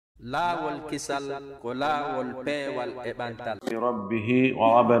LAAWOL KISAL ko laawol peewal e ɓantal rabbihi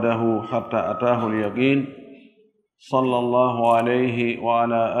wa abadahu hatta ataahu al-yaqin sallallahu alayhi wa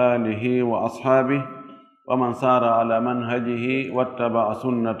ala alihi wa ashabihi wa man sara ala manhajihi wattaba'a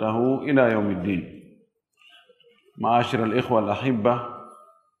sunnatahu ila yawmiddin. Ma'ashira al-ikhwa al-ahibba,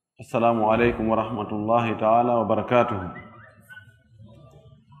 assalamu alaykum wa rahmatullahi ta'ala wa barakatuhu.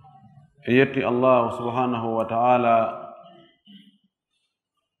 Yetti Allah subhanahu wa ta'ala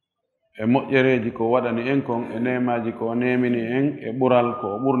e moƴƴereji ko waɗani en kon, e nemaji ko nemini en, e ɓural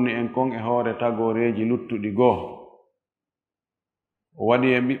ko ɓurni en kon, e hoore tagoreji luttuɗi goo. O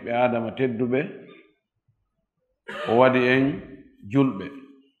waɗi en ɓiɓɓe adama tedduɓe, o waɗi en julɓe,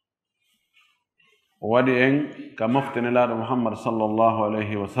 o waɗi en ka moftenelaɗo Muhammad sallallahu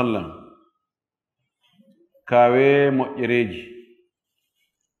alayhi wa sallam kawe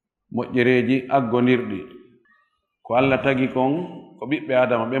moƴƴereji aggonirɗi ko Allah tagi kon ko ɓiɓɓe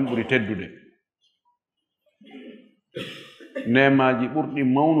adama ɓen ɓuri teddude. Nemaji ɓurɗi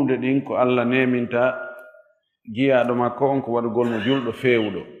mawnude ɗin ko Allah neminta giyaɗo makko on ko waɗugol mo julɗo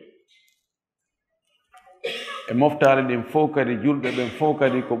fewuɗo. E moftare ɗin fof kadi julɓe ɓen fof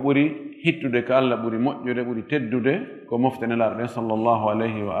kadi ko ɓuri hittude ko Allah ɓuri moƴƴude, ɓuri teddude ko moftenelaɗo ɗen sallallahu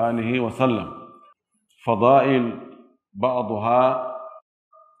alayhi wa alihi wa sallam. Fadail ba'duha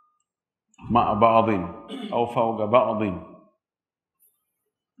ma'a ba'din aw fawqa ba'din.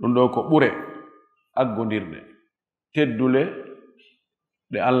 Ɗum ɗo ko ɓure aggondirɗe teddule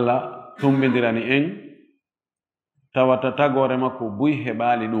ɗe Allah tumbidirani en, tawata tagore makko buy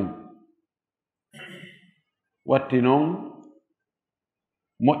heɓali ɗum. Watti noon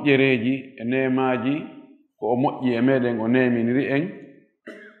moƴƴereji e nemaji ko o moƴƴi e meɗen o neminiri en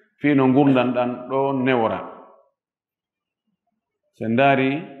fino gurdan ɗan ɗo newra. Se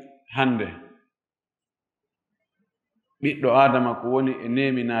ndaari hande ɓiɗɗo adama ko woni e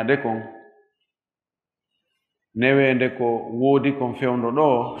neminade kon, newende ko woodi kon fewndo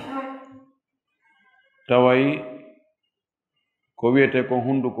ɗo, taway ko wiyete kon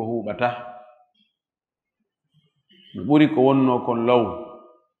hunduko huɓata. No ɓuri ko wonno kon law,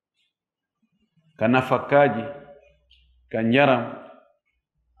 ka nafakkaji, ka njaram,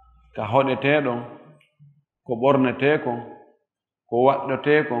 ka hoɗeteɗon, ko ɓornetekon, ko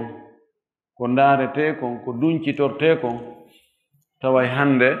waɗɗotekon, ko ndaaretekon, ko duncitortekon, taway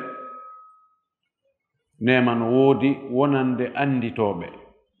hande nema no woodi wonande anditoɓe.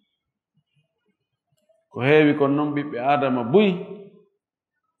 Ko heewi kon noon ɓiɓɓe adama buy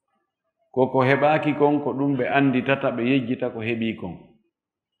koko heɓaki kon ko ɗum ɓe anditata, ɓe yejjita ko heɓi kon.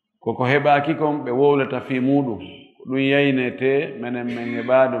 Koko heɓaki kon ɓe wowlata fi muɗum, ko ɗum yaynete menen men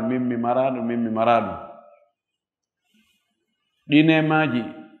heɓaɗum, min mi maraɗum. Ɗi nemaji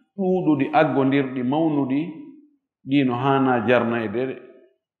ɗuuɗuɗi aggondirɗi mawnuɗi ɗino hana jarnayde,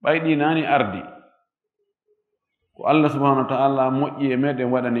 ɓay ɗi nani ardi ko Allah subhanahu wa ta'ala moƴƴi e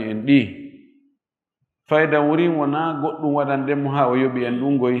meɗen waɗani en ɗi. Fayda wurin wona goɗɗum waɗandemo ha o yoɓi en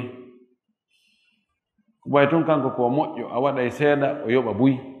ɗum goy. Ko ɓay tun kanko ko moƴƴo, a waɗay seeɗa o yoɓa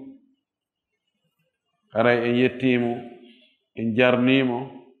buy. Haray en yettimo, en jarnimo,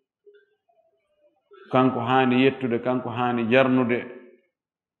 kanko hani yettude, kanko hani jarnude.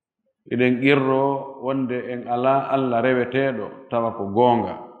 Eɗen qirro wonde en ala Allah reweteɗo tawa ko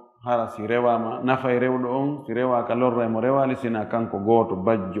goonga. Hara si rewama nafay rewɗo on, si rewaka lorra mo rewali, sina kanko gooto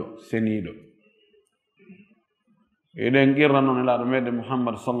bajjo seniɗo. Eɗen qirra noon elaɗo meɗen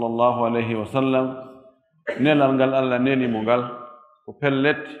Muhammad sallallahu alayhi wa sallam, nelal ngal Allah nelimo ngal ko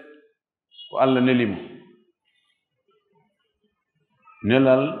pellet ko Allah nelimo,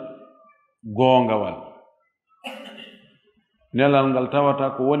 nelal goongawal, nelal ngal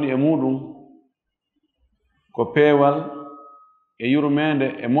tawata ko woni e muɗum ko peewal e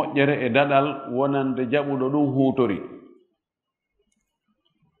yurmende e moƴƴere e daɗal wonande jaɓuɗo ɗum huutori.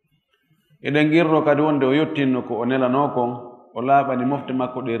 Eɗen qirro kadi wonde o yottinno ko o nelano kon, o laaɓani mofte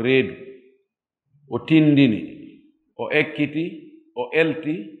makko ɗe reedu, o tindini, o ekkiti, o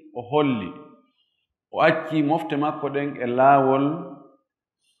elti, o holli, o acci mofte makko ɗen e laawol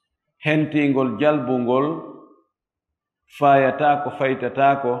hentingol jalbungol, fayatako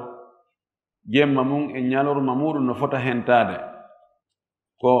faytatako, jemma mum e ñalorma muɗum no fota hentade.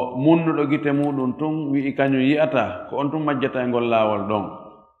 Ko munnuɗo gite muɗum tun wi'i kañum yi'ata, ko on tun majjata e ngol laawol ɗon.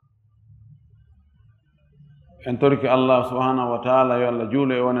 En torki Allah subhanahu wa ta'ala, yo Allah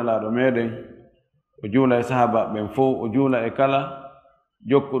juula e wonelaɗo meɗen, o juula e sahaba ɓen fof, o juula e kala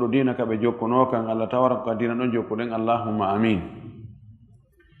jokkuɗo dina ka ɓe jokkuno kan. Allah tawaraka ka dina ɗon jokkuɗen, allahumma amin.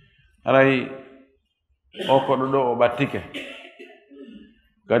 Haray o koɗo ɗo o ɓattike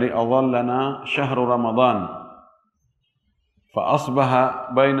kadi adallana shahru ramadan فأصبح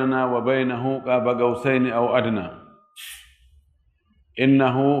بيننا وبينه قاب قوسين أو أدنى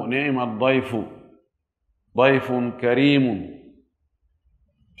إنه نعم الضيف ضيف كريم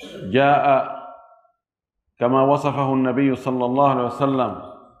جاء كما وصفه النبي صلى الله عليه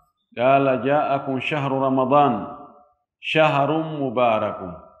وسلم قال جاءكم شهر رمضان شهر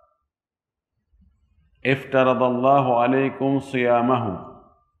مبارك افترض الله عليكم صيامه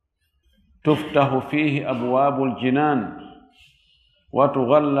تفتح فيه أبواب الجنان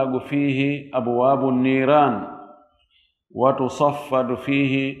وتغلق فيه أبواب النيران وتصفد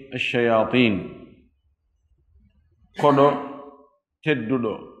فيه الشياطين كدو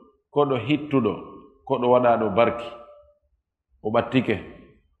تددو كدو هتدو كدو ودادو بركي وباتيكي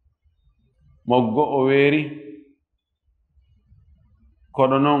moggo o weeri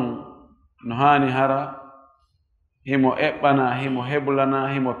koɗo noon no haani hara himo eɓɓana himo heblana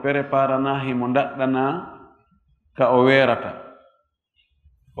himo préparana himo daɗɗana ka o weerata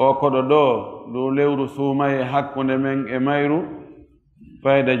o koɗo ɗo dow lewru suumaye hakkunde men e mayru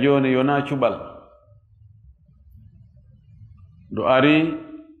fayda joni yona cuɓal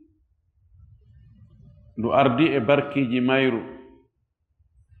ndu ardi e barkiji mayru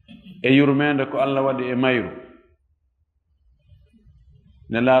e yurmede ko Allah waɗi e mayru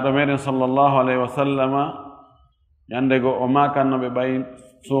nelaaɗo meɗen sallallahu alayhi wa sallama ñande go o makannoɓe ɓay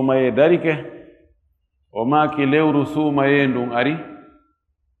suumaye darike o maaki lewru suumaye ndun ari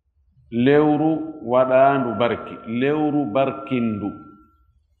lewru waɗandu barki lewru barkindu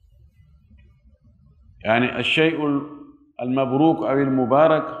yani alshay'u almabruk aw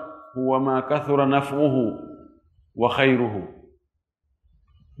almubarak huwa ma kathura naf'uhu wa khayruhu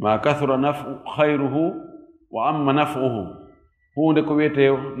ma kathura khayruhu wa amma naf'uhu hunde ko wiyete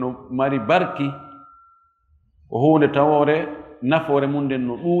no mari barki o hunde tawore nafoore mun nden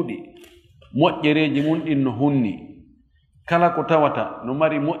no ɗuuɗi moƴƴereji mun ɗin no hunni kala ko tawata no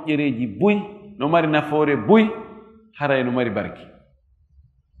mari moƴƴereji buy no mari nafoore buy haray no mari barki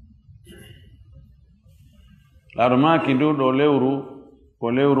laaɗo maaki ndu ɗo lewru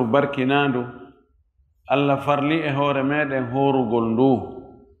ko lewru barkinandu Allah farli e hoore meɗen horugol ndu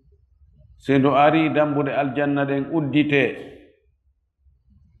si ndu ari dambude aljanna ɗen uddite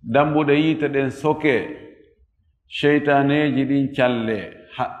dambude yiite ɗen soke sheytaneji ɗin calle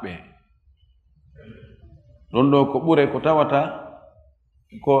haɓɓe ɗon ɗo ko ɓure ko tawata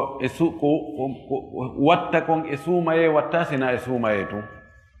ko watta kon e suumaye watta sina e suumaye tun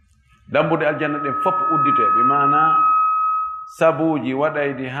dambude aljanna ɗen fof uddite ɓe mana sabuji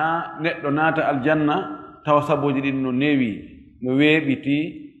waɗaydi ha neɗɗo naata aljanna tawa sabuji ɗin no newi no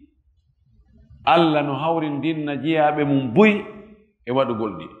weeɓiti Allah no hawrindinna jiyaɓe mum buy e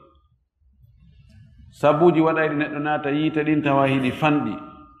waɗugol ɗi sabuji waɗayɗi neɗɗo naata yiite ɗin tawa hiɗi fanɗi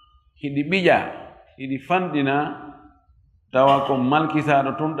hiɗi ɓiƴa hiɗi fanɗina tawa ko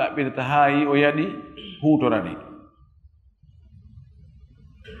malkisaɗo tun ɗaɓɓitata haa yi o yaɗi huutora ɗi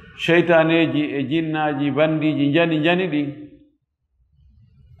sheytaneji e jinnaji bandiji jani ɗin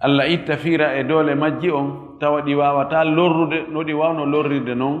Allah itta fiira e doole majji on tawa ɗi wawata lorrude no ɗi wawno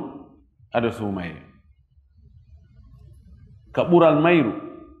lorrirde noon aɗa suumaye ka ɓural mayru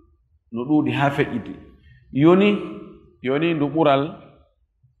no ɗuuɗi haa feƴƴiti yoni ndu ɓural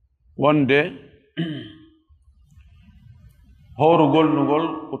wonde horugol ndugol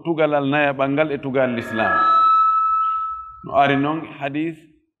ko tugalal naya ɓangal e tugal l'islam no ari noon hadis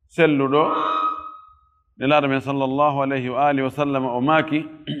selluɗo nelaaɗo men sallallahu alayhi wa alihi wa sallam o maaki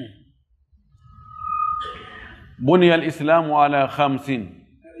buniya al islamu ala 5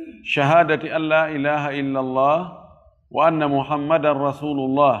 shahadati an la ilaha illa allah wa anna muhammadan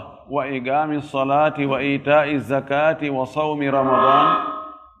rasulullah wa iqami salati wa ita'i zakati wa sawmi ramadan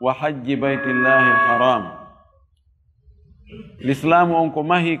wa hajji baytillahi alharam l'islamu on ko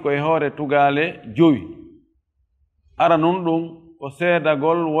mahi koye hoore tugale joyi ara nun ɗum ko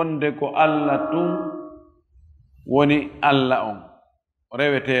seedagol wonde ko Allah tun woni Allah on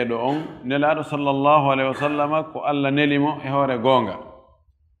reweteɗo on nelaaɗo sallallahu alayhi wa sallama ko Allah nelimo e hoore goonga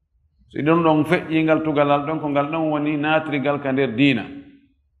so ɗum ɗon feƴƴingal tugalal ɗon ko ngal ɗon woni naatrigal ka nder diina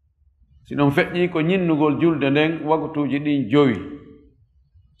si ɗum feƴƴi ko ñinnugol julde nden waktuuji ɗin jowi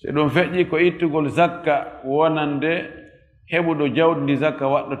si ɗum feƴƴi ko ittugol zakka wonande heɓuɗo jawdi ndi zakka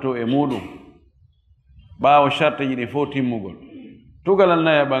waɗɗoto e muɗum ɓaawo charte ji ɗi fof timmugol tugalal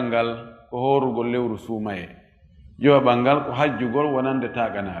naya ɓangal ko horugol lewru suumaye jowa ɓangal ko hajjugol wonande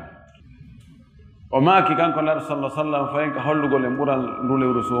taganaaɓe o maaki kanko laaɗo sallah sallam fayin ka hollugol en ɓural ndu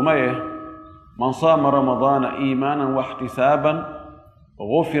lewru suumaye man sama ramadana imanan wa ihtisaban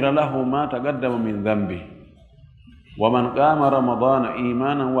gufira lahu ma taqaddama min dambi wa man qama ramadana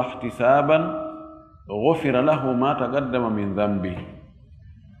imanan wa ihtisaban غفر له ما تقدم من ذنبه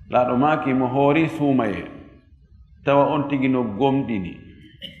لا ماكي مهوري سوماي توا on tigi no gomdini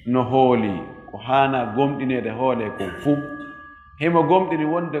no hooli ko hana gomdinede hoole ko fu hemo gomdini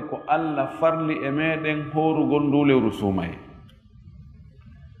wonde ko Allah farli e meden horugol ndu lewru suumaye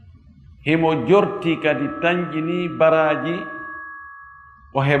hemo jorti kadi tanjini baraji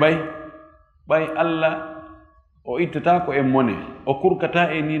o hebay bay Allah o ittata ko e mone o kurkata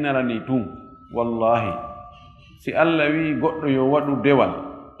e ninarani tum wallahi si Allah wi goddo yo wadu dewal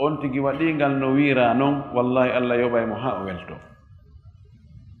on tigi wadingal no wira non wallahi Allah yobay mo ha o welto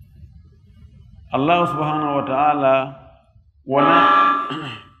Allah subhanahu wa ta'ala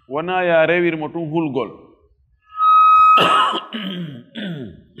wana ya rewir mo tum hulgol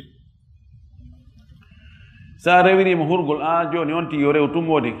sa rewiri mo hulgol joni on tigi yo rew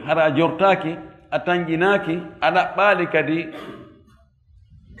tumodi hara jortaki a tanjinaki aɗa ɓaali kadi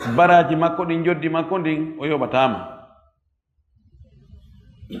baraji makko ɗin joddi makko ndin o yoɓatama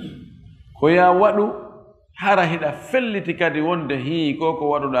ko ya waɗu hara hiɗa felliti kadi wonde hi ko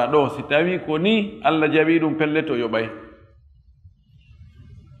waɗuɗa ɗo si tawi ko ni Allah jaɓi ɗum pelleto yoɓay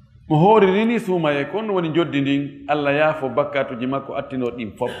mo horirini suumaye kon woni joddi ndin Allah yaafo bakkatuji makko attino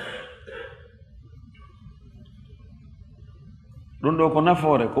ɗin fof ɗum ɗo ko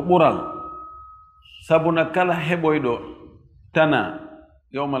nafoore ko ɓural sabuna kala heɓoyɗo tana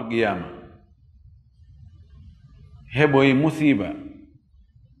yawmal qiyama heɓoy musiba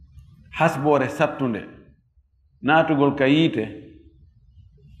hasbore sattunde naatugol ka yiite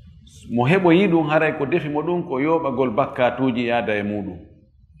mo heɓoyi ɗum haray ko defi mo ɗum ko yoɓagol bakkatuji yaada e muɗum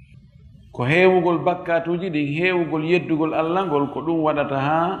ko heewugol bakkatuji ɗin heewugol yeddugol Allah ngol ko ɗum waɗata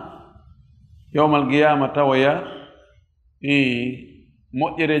ha yawmal qiyama tawoya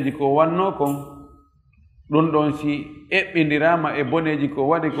moƴƴereji ko wanno kon ɗum ɗon si eɓɓindirama e boneji ko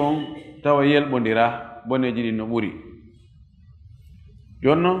waɗi kon tawa yelɓodira boneji ɗin no ɓuri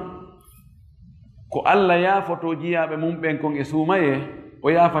jonnon ko Allah yaafoto jiyaɓe mum ɓen kon e suumaye o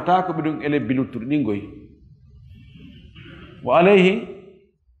yaafatako ɓe ɗum e lebbi luttuɗi ɗingoy wa alayhi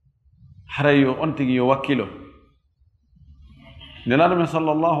haray yo on tigi yo wakkilo nelaɗo men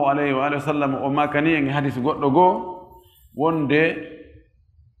sallllahu alayhi wa alihi wa sallam o makani en e hadis goɗɗo goo wonde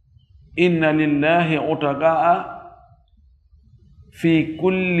inna lillahi utaqa'a fi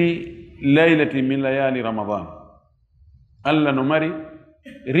kulli laylatin min layali ramadan Allah no mari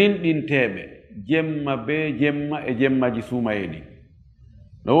rinɗinteɓe jemma be jemma e jemmaji suumaye ɗi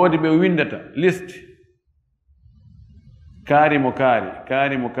no woodi ɓe windata liste kaari mo kaari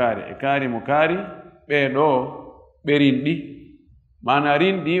e kaari mo kaari ɓeɗo ɓe rinɗi mana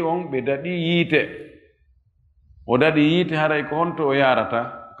rinɗi on ɓe daɗi yiite o daɗi yiite haray ko honto o yarata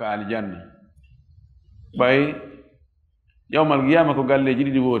ka aljanna ɓay yawmal qiyama ko galleji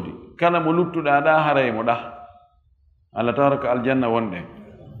ɗiɗi woodi kala mo luttuɗa ɗa haray mo ɗa Allah tawra ko aljanna wonɗen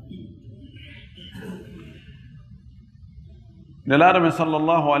nelaɗo men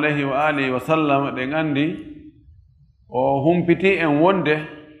sallllahu alayhi wa alihi wa sallam ɗen andi o humpiti en wonde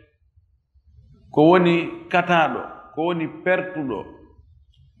ko woni kataɗo ko woni pertuɗo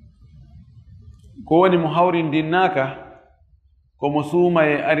ko woni mo hawrindinnaka komo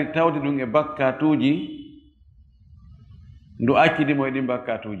suumaye ari tawdi ɗum e bakkatuji ndu accidimo e ɗin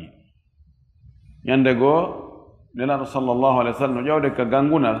bakkatuji ñande goo nelaɗo sallllahu alayhi wa sallam no ƴewde ka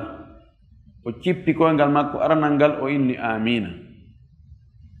gangunal o cippi koyngal makko aranal ngal o inni amina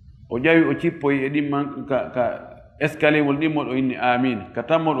o ƴawi o cippoyi e ɗimman ka escaliwol ɗimmol o inni amin ka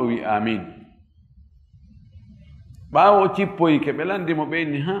tammol o wi amin ɓaawo o cippoyi ke ɓe landimo ɓe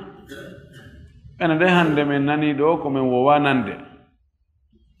inni ha ene nde hande men nani ɗo ko men wowa nande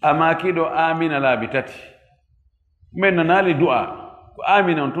amakiɗo amina laabi tati men nanali du'a ko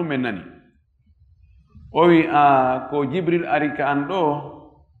amina on tun men nani o wi a ko jibril ari ka an ɗo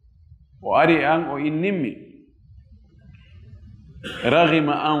o ari an o innimmi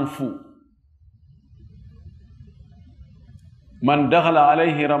raghima anfu man dakhala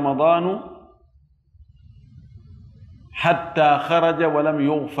alayhi ramadanu hatta kharaja wa lam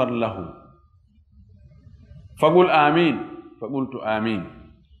yughfar lahu faqul amin faqultu amin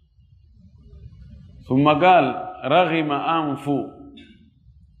thumma qala raghima anfu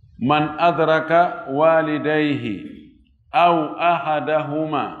man adraka walidayhi aw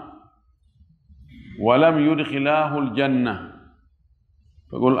ahadahuma ولم يدخلاه الجنة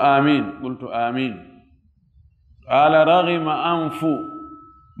فقل آمين قلت آمين قال رغم أنف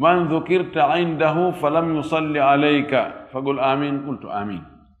من ذكرت عنده فلم يصلي عليك فقل آمين قلت آمين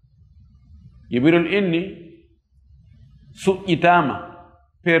يبير إني سئتاما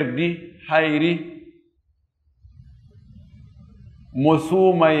perdي hayri mo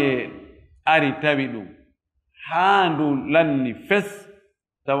suumaye ari tawi ɗum haa ndu lanni fes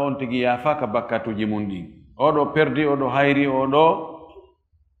tawa on tigi yaafaka bakkatuji mum ɗin oɗo perdi oɗo hayri oɗo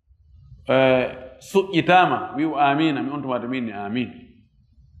suƴƴitama wi'u amina mi on tumata minni amin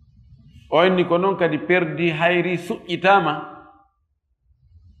o inni ko noon kadi perdi hayri suƴƴitama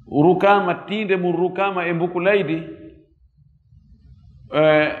rukama tinde mum rukama e mbuku laydi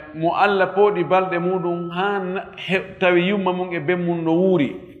mo Allah pooɗi balɗe muɗum haa tawi yumma mum e ben mum no wuuri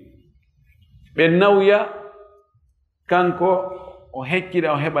ɓe nawya kanko o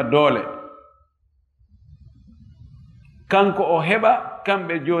heccira o heɓa doole kanko o heɓa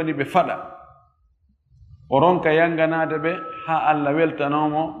kamɓe joni ɓe faɗa o ronka yanganade ɓe haa Allah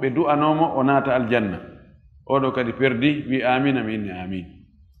weltanomo ɓe du'anomo o naata aljanna oɗo kadi perdi wi amina mi inni amin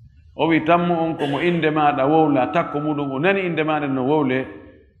o wi tammo on komo inde maɗa wowla takko muɗum o nani inde maɗa no wowle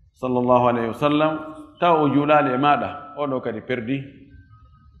sallllahu alayhi wa sallam taw o juulali e maɗa oɗo kadi perdi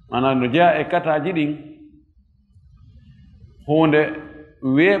mana no jeeya e kataji ɗin hunde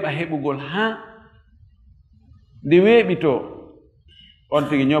weeɓa heɓugol haa nde weeɓi to on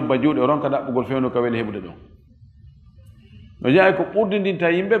tigi ñobba juuɗe o ronka ɗaɓɓugol fewndu ka weli heɓude ɗon no jeeya e ko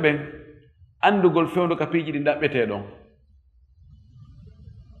ɓurdidinta yimɓe ɓen andugol fewndu ka piiji ɗi ɗaɓɓete ɗon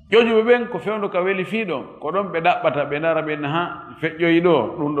ƴoƴuɓe ɓen ko fewndu ka weli fii ɗon ko ɗon ɓe ɗaɓɓata ɓe ndara ɓen ha feƴƴoyi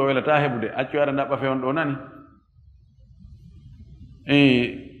ɗo ɗum ɗo welata heɓude accu ara ɗaɓɓa fewndu ɗo nani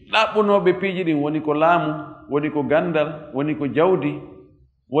ɗaɓɓunoɓe piiji ɗin woni ko laamu woni ko gandal woni ko jawdi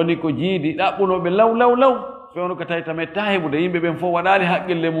woni ko jiidi ɗaɓɓunoɓe law law law fewndu ka tawi tame ta heɓude yimɓe ɓen fof waɗali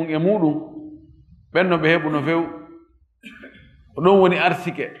haqqille mum e muɗum ɓenno ɓe heɓu no few ɗum woni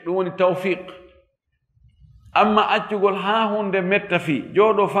arsike ɗum woni tawfiq amma accugol haa hunde metta fii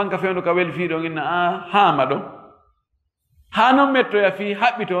jooɗo fanka fewndu ka weli fii ɗon inna a haama ɗon haa noon mettoya fii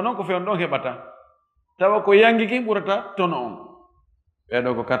haɓɓito noon ko fewndu ɗon heɓata tawa ko yangiki ɓurata tono on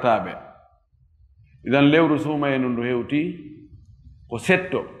ɓeɗo ko kataɓe idan lewru suumaye ndu ndu hewti ko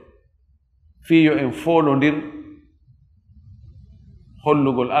setto fiyo en foolondir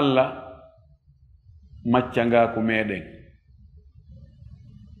hollugol Allah maccangaku meɗen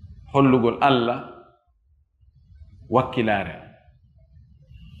hollugol Allah wakkilare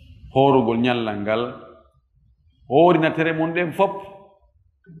horugol ñallal ngal hoorina tere mum ɗen fof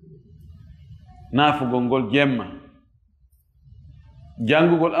naafugol ngol jemma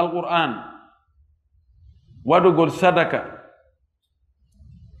jangugol alqur'an waɗugol sadaka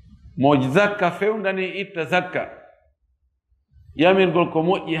mo zakka fewndani itta zakka yamirgol ko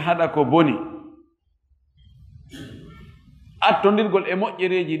moƴƴi haɗa ko boni attondirgol e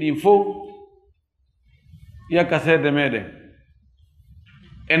moƴƴereji ɗin fof yakka seede meɗen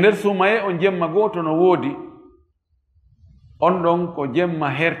e nder sumaye on jemma goto no woodi on ɗon ko jemma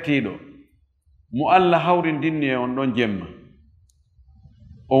hertiɗo mo Allah hawrindinni e on ɗon jemma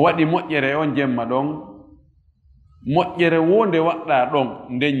o waɗi moƴƴere e on jemma ɗon moƴƴere wonde waɗɗa ɗon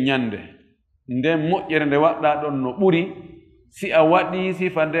nden ñande nden moƴƴere nde waɗɗa ɗon no ɓuri si a waɗi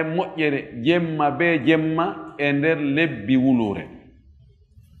sifa nden moƴƴere jemma be jemma e nder lebbi wulure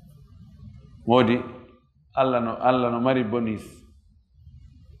woodi Allah no mari bonis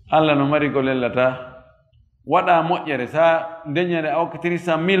Allah no mari ko lellata waɗa moƴƴere sa ndeñere a hokkitiri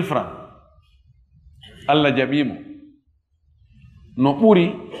 100,000 francs Allah jaɓimo no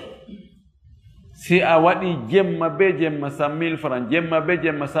ɓuri si a waɗi jemma be jemma 100,000 francs jemma be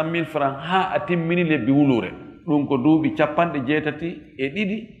jemma 100,000 francs ha a timmini lebbi wulure ɗum ko duuɓi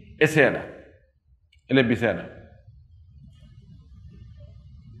 62 e seeɗa e lebbi seeɗa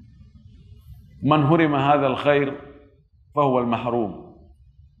man hurima hada alkhayr fahuwa almahrum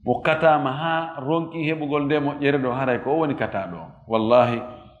mo katama ha ronki heɓugol nde moƴƴere ɗo haray ko o woni kataɗo on wallahi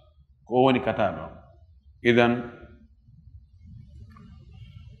ko o woni kataɗo on idan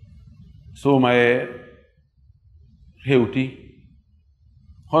suumaye hewti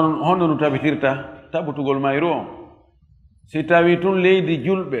hono no tabitirta tabutugol mayru on si tawi tun leydi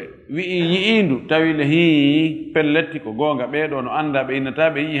julɓe wi'i yi'indu tawi le hi pelletti ko goonga ɓeeɗo no anda ɓe innata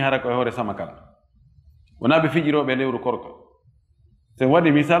ɓe yi'i hara koye hoore sama kala wona ɓe fijiroɓe lewru korka sen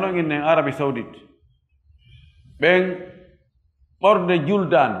waɗi misal on innen Arabie Saoudite ɓen ɓorde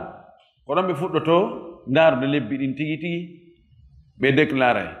juldandu ko ɗon ɓe fuɗɗoto ndarude lebbi ɗin tigi tigi ɓe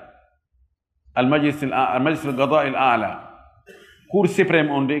déclaray almajlis al-gada al-a'la cour suprême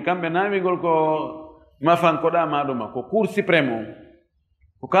on de kamɓe naamigol ko mafankoɗa maɗuma ko cour suprême on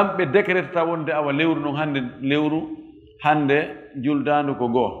ko kamɓe décrétata wonde awa lewru ɗon hande juldandu ko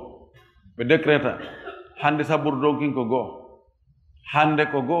goo ɓe décréta hande saburu donkin ko goo hande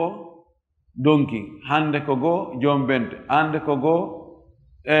ko goo donkin hande ko goo jombente hande ko goo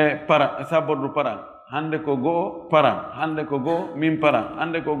e para sabordu paran hande ko go param, hande ko go min param,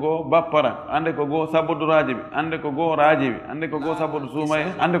 hande ko go bapparam, hande ko go sabodu rajibi, hande ko go rajibi, hande ko go sabodu sumaye,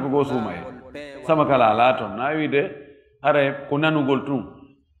 hande ko go sumaye. Sama kala laton na wide hare ko nanugol tum.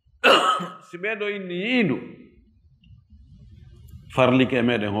 Si ɓeɗo inni yiindu farlike e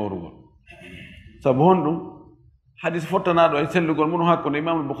meɗen horugol. Sabu honɗum hadis fottanaɗo e sellugol muɗum hakkude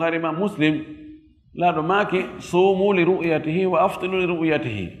Imam Bukhari Imam Muslim laaɗo maaki suumu li ru'yatihi wa aftilu li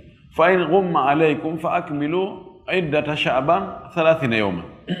ru'yatihi fa in gumma alaykum fa akmilu iddata sha'ban 30 yawman.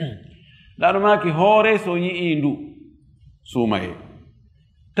 Laaɗo maaki hoore so yi'i ndu suumaye,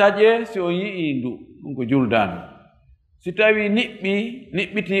 taƴe si on yi'i ndu ɗum ko juldano. Si tawi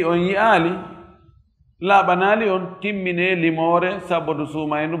niɓɓiti on yi'aali laaɓanaali on timmine limore sabodu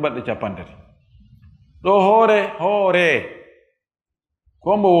suumaye ndu balɗe 50. ɗo hoore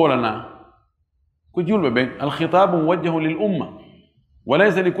ko mbo wolana ko julɓe ɓen alkhitabu muwajjahu lil umma wa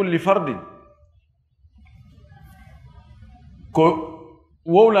laysa li kulli fardin. ko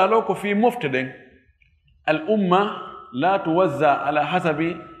wowlaɗo ko fi mofte ɗen al umma la tuwazza ala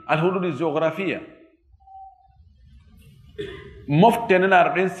hasabi al hududi géographia. mofte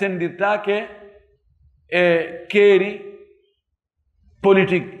nenaɗo ɗen sendirtake e keeri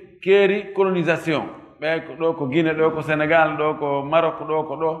politique, keeri colonisation. ɓe ɗo ko Guinée, ɗo ko Sénégal, ɗo ko Maroc, ɗo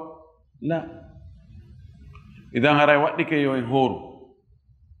ko ɗo la. idan haray waɗɗike yo en hooru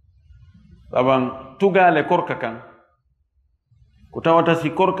saban tugale korka kan ko tawata si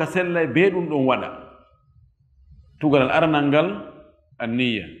korka sella be ɗum ɗon waɗa tugalal arnal ngal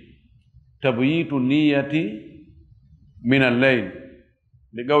anniya tabyitu niyati min alleyl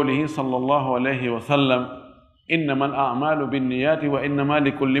li qawlihi sallallahu alayhi wa sallam innama al a'malu binniyati wa innama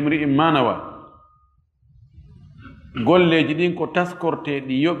likulli imri'in ma nawa. golleji ɗin ko taskorte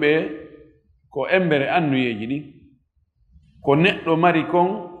ɗi yoɓe ko embere annuyeji ɗin ko neɗɗo mari kon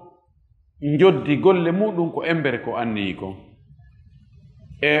joddi golle muɗum ko embere ko anniyi kon.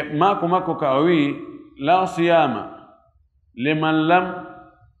 e maako makko ka o wi la siyama liman lam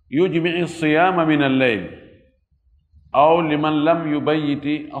yujmi'i siyama min alleyl aw liman lam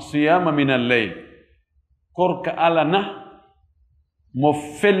yubayyiti asiyama min alleyl. korka alana mo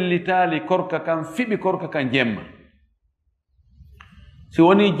fellitali korka kan fiɓi korka kan jemma. si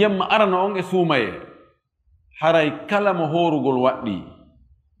woni jemma arana on e suumaye haray kala mo horugol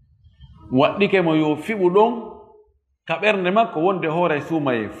waɗɗike mo yo fiɓu ɗon ka ɓernde makko wonde hoore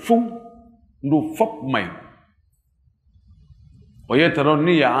suumaye fuu ndu fop mayo o yetta ɗon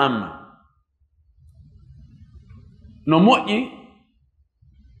niya amma. no moƴƴi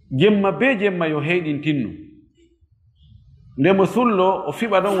jemma be jemma yo heyɗin tinnu nde mo sullo o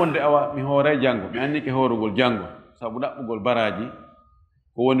fiɓa ɗon wonde awa mi hoore janngo mi annike horugol janngo sabu ɗaɓɓugol baraji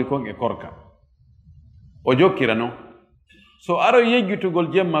ko woni kon e korka o jokkira non. so aro yejjutugol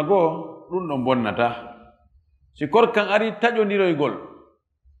jemma goo ɗum ɗon bonnata. si korkan ari taƴodiroygol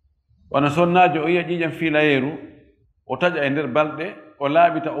wana sonnajo o yiya ƴiƴam filayeru o taƴa e nder balɗe o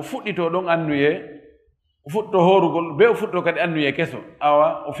laaɓita o fuɗɗito ɗon annuye o fuɗɗo horugol be o fuɗɗo kadi annuye keso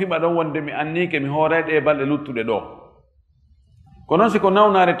awa o fiɓa ɗon wonde mi annike mi hoorayɗe e balɗe luttuɗe ɗo. ko noon siko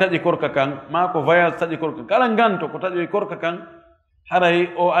nawnare taƴi korka kan ma ko voyage taƴi korka kala nganto ko taƴoy korka kan haray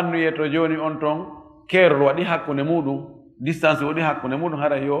o annuye to joni on ton keerol waɗi hakkunde muɗum distance waɗi hakkunde muɗum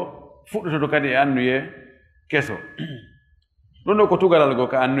haray yo fuɗɗototo kadi e annuye keso. ɗum ɗo ko tugalal go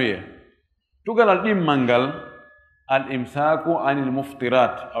ka annuye. tugalal ɗimmal ngal al imsaku anil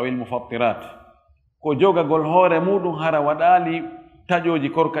muftirat aw il mufattirat ko jogagol hoore muɗum hara waɗali taƴoji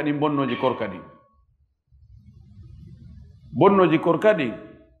korka ɗin bonnoji korka ɗin. bonnoji korka ɗin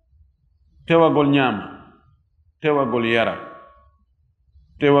tewagol ñaama, tewagol yara,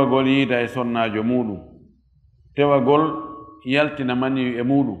 tewagol yiida e sonnajo muɗum, tewagol yaltina maniyu e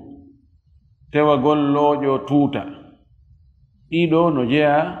muɗum, tewagol looƴo tuuta. ɗiɗo no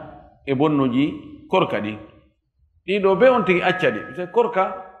jeya e bonnoji korka ɗin. ɗiɗo be on tigi acca ɗi se korka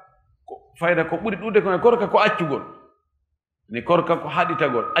fayda ko ɓuri ɗuude kon e korka ko accugol ni korka ko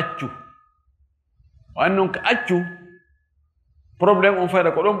haɗitagol accu o anni noon ko accu probléme on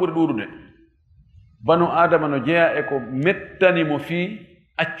fayda ko ɗon ɓuri ɗuuɗude. banu adama no jeya e ko mettani mo fii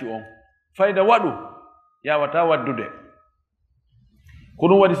accu on fayda waɗu yawata waddude. ko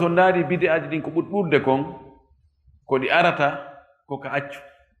ɗum waɗi so ndaari bide aji ɗin ko ɓuri ɗuuɗde kon ko ɗi arata koko accu.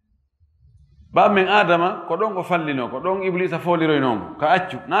 bab men adama ko ɗon ko fallino ko ɗon iblisa foliroynongo ka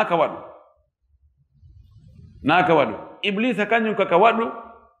accu naka waɗu naka waɗu. iblisa kañum kaka waɗu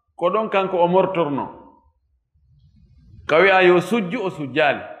ko ɗon kanko o mortorno ka wi'a yo sujju o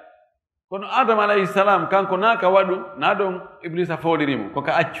sujjaali. kono adama alayhi salam kanko naka waɗu na ɗon iblisa folirimo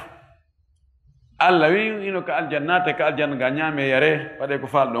koka accu. allah wi ino ka aljannate ka aljanna ga ñaame yare waɗe ko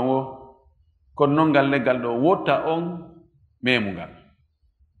falɗon o kono noon ngal leggal ɗo wotta on memungal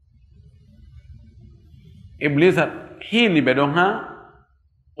iblisa hiili ɓe ɗon ha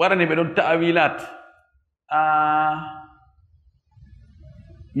warani ɓe ɗon ta'awilat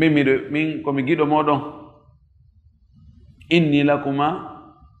min komi giɗo moɗon inni lakuma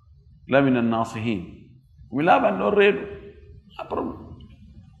lamina annasihin mi laaɓan ɗon reedu a probléme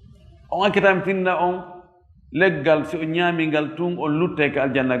on akkitami tinna on leggal si o ñaamingal tun on luttay ka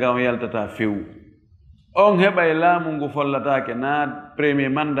aljanna ga on yaltata fewu on heɓay laamu ngu follatake na premier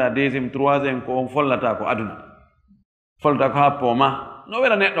mandat deuxiéme troisiéme ko on follata ko aduna follata ko ha pooma no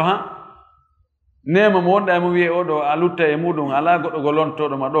wela neɗɗo ha nema mo wonɗa mo wiye oɗo a lutta e muɗum ala goɗɗo go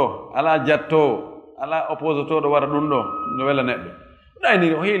lontoɗoma ɗo ala jattowo ala oppositoɗo wara ɗum ɗo no wela neɗɗo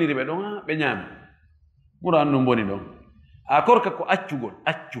ɗayniri o heeliri ɓe ɗon ha ɓe ñaami ɓura anndu boni ɗon a korka ko accugol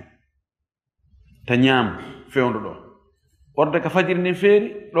accu ta ñaamu fewndu ɗo orde ka fajiri ni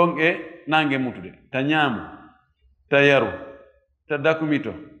feeri ɗon e nange mutude ta ñaamu ta yaru ta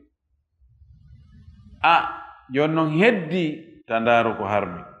dakumito joni noon heddi ta ndaaru ko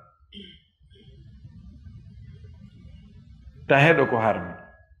harmi ta heɗo ko harmi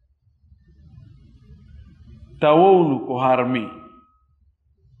ta wowlu ko harmi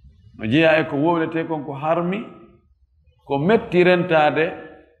no jeeya e ko wowlete kon ko harmi ko metti rentade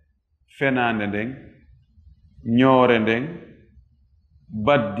fenande nden ñoore nden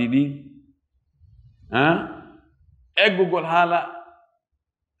baddi ɗi eggugol haala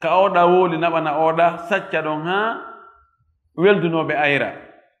ka oɗa wooli naɓana oɗa sacca ɗon ha weldunoɓe ayra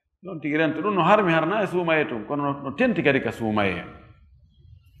ɗon tigi renta ɗum no harmi harna e suumaye tun kono no tenti kadi ka suumaye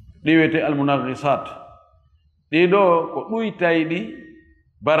ɗi wiyete almunaghisat ɗiɗo ko ɗuytayɗi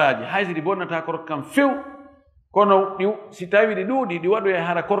baraji haysi ɗi bonnata korka kam few kono si tawi ɗi ɗuuɗi ɗi waɗoye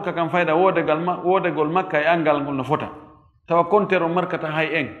hara korka kam fayda wodegol makka e angal ngol no fota tawa compteur on markata hay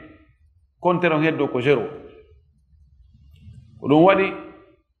en compteur on heddo ko 0 ko ɗum waɗi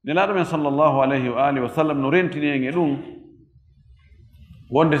nelaɗo men sallllahu alayhi wa alihi wa sallam no rentini en e ɗum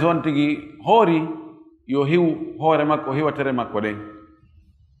wonde so won tigi hoori yo hiw hoore makko o hiwa tere makko ɗen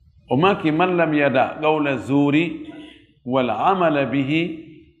o maki man lam yada qawla zuri wal amala bihi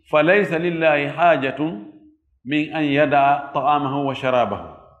falaysa lillahi hajatun min an yada ta'amahu wa sharabahu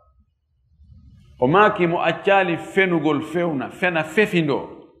o maki mo accali fenugol fena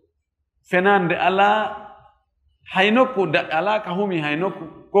fefindo fenande ala haynokku ala ka humi haynokku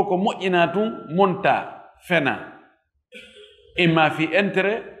koko moƴƴina tun monta fena imma fi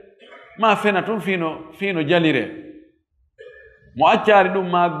intérêt ma fena tun fino jalire mo accari ɗum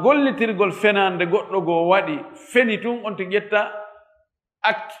ma gollitirgol fenande goɗɗo goo waɗi feni tun on ti ƴetta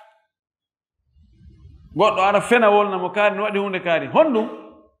acte goɗɗo ara fena wolnamo kaari no waɗi hunde kaari honɗum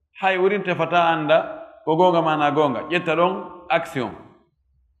hay worin tefata anda ko gonga mana gonga ƴetta ɗon action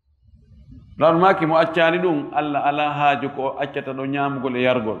ɗon maki mo accani ɗum allah ala haaju ko accata ɗo ñamugol e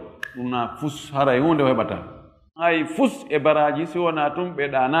yargol ɗum na fus haray hunde o heɓata hay fus e baraji si wona tum ɓe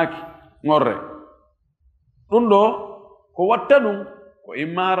ɗanaki ŋorre ɗum ɗo ko watta ɗum ko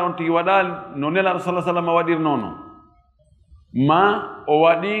immara on tigi waɗa no nelaɗo sallah sallam waɗirnono ma o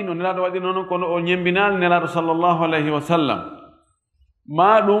waɗi no nelaɗo waɗirnono kono o ñembinali nelaɗo sallllahu alayhi wa sallam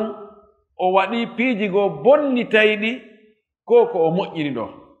ma ɗum o waɗi piiji goo bonnitayɗi ko o moƴƴini ɗo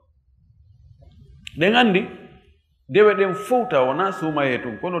ɗen andi dewe ɗen fof taw wona suumaye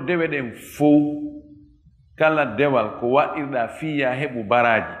tun kono dewe ɗen fof kala dewal ko waɗirɗa fiya heɓu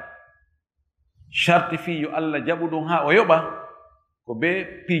baraji charte fi yo allah jaɓu ɗum ha o yoɓa ko be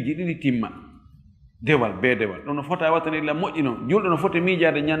piiji ɗiɗi timma dewal be dewal ɗum no fota wattani illa moƴƴino julɗo no foti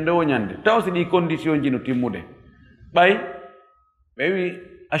miijade ñande o ñande taw si ɗi condition ji no timmude ɓay ɓe wi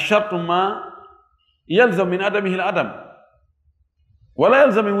achartu ma yalzam min adamihi l adam wala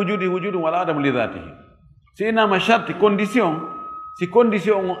yalzam min wujudihi wujudum wala adamu li dhatihi si inama charte condition si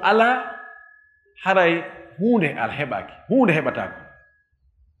condition o ala haray hunde al heɓaki hunde heɓatako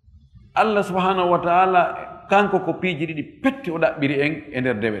allah subhanahu wa taala kanko ko piiji ɗiɗi petti o ɗaɓɓiri en e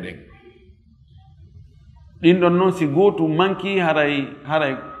nder dewe ɗen ɗin ɗon noon si gootu manki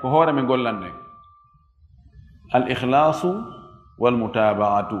haray ko hoore men gollan ɗen al ikhlasu wal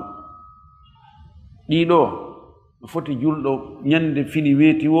mutabaatu ɗiɗo no foti julɗo ñande fini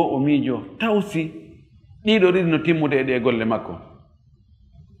weeti wo o miijo tawsi ɗiɗo ɗiɗi no timmude e ɗe golle makko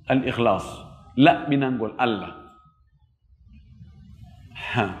al ikhlas laɓɓinangol allah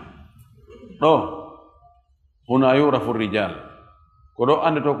ɗo huna yurafu rijal ko ɗo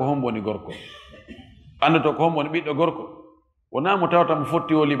andeto ko homboni gorko andeto ko homboni ɓiɗɗo gorko wona mo tawata mo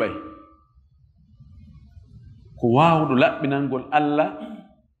fotti o liɓay ko wawɗo laɓɓinangol allah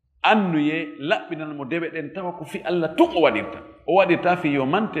annuye laɓɓinal mo deɓe ɗen tawa ko fi Allah tun o waɗirta fi yo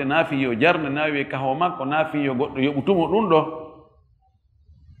mante na fi yo jarne na wiye kaho makko na fi yo goɗɗo yoɓutumo ɗum ɗo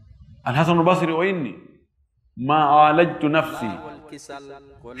alhasanu basri o inni ma alajtu nafsi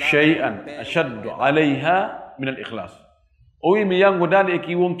shay'an ashaddu alayha min al ikhlas o wi mi yangodani e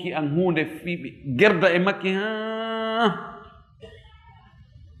ki wonki an hunde fiɓe gerda e makki ha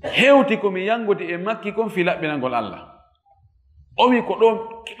hewti komi yangodi e makki kon fi laɓɓinangol Allah o wi ko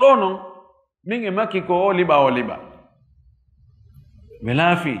ɗo non min e makki ko o liɓa ɓe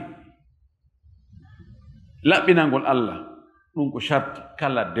laafi laɓɓinangol Allah ɗum ko sharti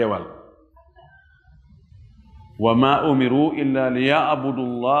kala dewal wa ma umiru illa liyabudu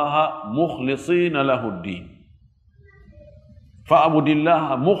llaha mukhlisina lahu ddin fa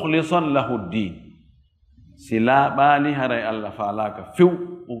abudillaha mukhlisan lahu ddin si laaɓaali haray Allah faalaka few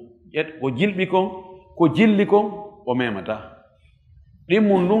ko jilɓi kon ko jilli kon o memata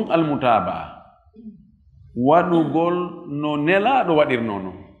ɗimmum ɗum almutaba waɗugol no nelaaɗo waɗirno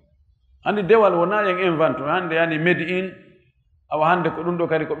non hande dewal wona yen invente hande yani made in awa hande ko ɗum ɗo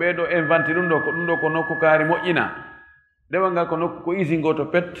kadi ko ɓeeɗo invente ɗum ɗo ko ɗum ɗo ko nokku kaari moƴƴina dewal ngal ko nokku ko usine goto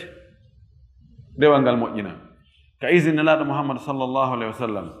pet dewal ngal moƴƴina ka usine nelaaɗo Mouhammad sallllahu alayhi wa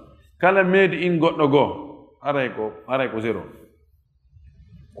sallam kala made in goɗɗo goo haray ko zéro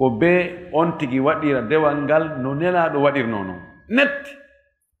ko be on tigi waɗira dewal ngal no nelaaɗo waɗirno non net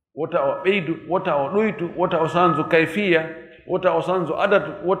wota o ɓeydu wota o ɗoytu wota o sanju kayfiya wota o sanju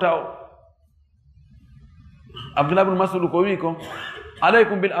adatu wota o Abdullah ibn Mas'ud ko wi ko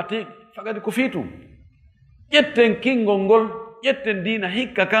alaykum bil atiq fagadi ko fiitum ƴetten kingol ngol ƴetten diina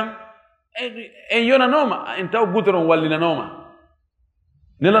hikka kan en yonanoma en taw gudoron wallinanoma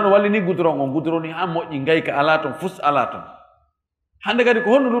nelano wallini gudoron on gudoroni ha moƴƴi ngayka ala ton fus ala ton hande kadi ko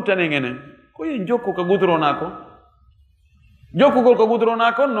honno luttane ngenen ko yen jokko ka gudorona ko jokkugol ko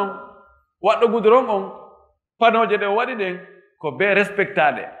gudorona kon non waɗɗo gudoron on panoje ɗe o waɗi ɗen ko be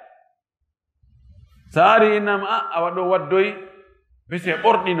respectade saari innama a waɗo waddoy bise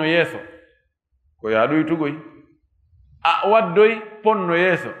ɓorɗino yeeso ko ya ɗoytugoy a waddoy ponno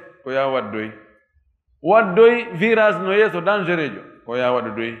yeeso ko ya waddoy virage no yeeso dangereux jo ko ya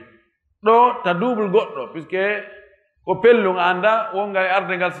waɗodoy ɗo ta double goɗɗo puisque ko pellum anda wongal e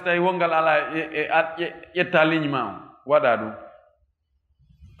arde ngal so tawi wongal ala ƴetta ligne ma on waɗa ɗum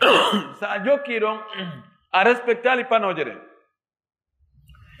sa a jokki ɗon a respectali panoje ɗen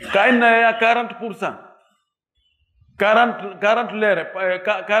ka innaya 40%, 40 lere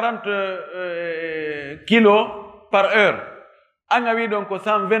 40 kilos par heure an a wi ɗon ko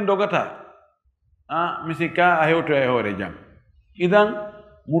 120 dogata misika a hewto e hoore jam idan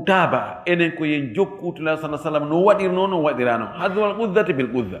mutaba enen ko yen jokkutula sa sallam no waɗirno no waɗirano hadwal quddati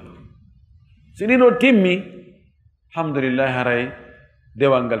bil qudda si ɗiɗo timmi alhamdulillahi haray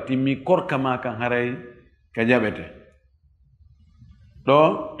dewal ngal timmi korka ma kan haray ka jaɓete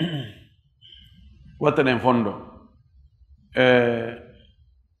ɗo wattaɗen fondo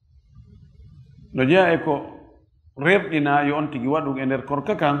no jeeya e ko rerɗina yo on tigi waɗu e nder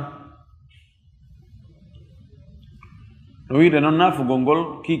korka kan no wiide noon naafugol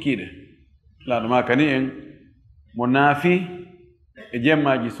ngol kiikiiɗe laaɗo ma kani en mo naafi e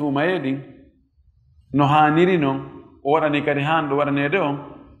jemmaji suumaye ɗin no haaniri noon o waɗani kadi haanɗo waɗaneede on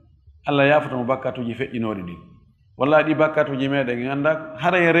Allah yaafata mo bakkatuji feƴƴinooɗi ɗin wallahi ɗi bakkatuji meɗen annda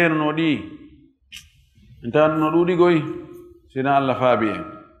hara e reenuno ɗi en tawan no ɗuuɗigoy sina Allah faabi en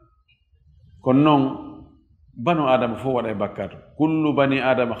kono noon banu adama fof waɗa e bakkatu kullu bani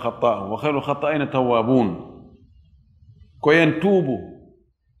adama khata'un wa khayru khata'ina tawwabun ko en tuubu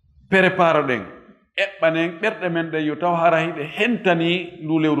prépare ɗen eɓɓanen ɓerɗe men ɗen yo taw hara hiɓe hentani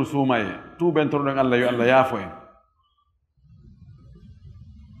ndu lewru suumaye tuubentoroɗen Allah yo Allah yaafo en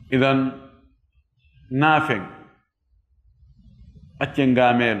idan naafen accen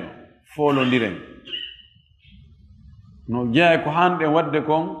ngaameelo foolondiren no jeeya ko hanɗen wadde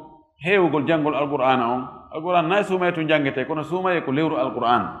kon heewugol janngol alqur'ana on alqur'an nayi suumaye to janngete kono suumaye ko lewru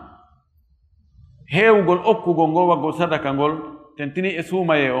alqur'an heewugol okkugol ngol waggol sadaka ngol tentini e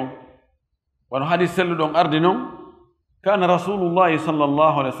suumaye on wono hadis selluɗon ardi noon kana rasulullahi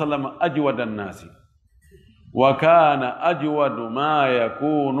sallllahu alih wa sallam ajwada annasi wa kana ajwadu ma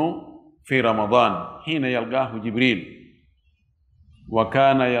yakunu fi ramadan hina yalqahu jibril wa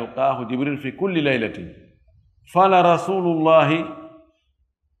kana yalqahu jibril fi kulli laylatin fala rasulullahi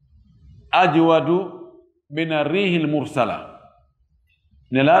ajwadu min arrihi lmursala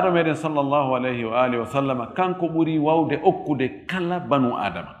nelaaɗo meɗen sallllahu alayhi wa alihi wa sallam kanko ɓuri wawde okkude kala banu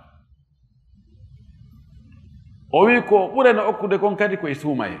adama o wi ko ɓureno okkude kon kadi koye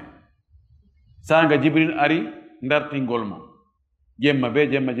suumaye sanga jibril ari dartingol mo jemma be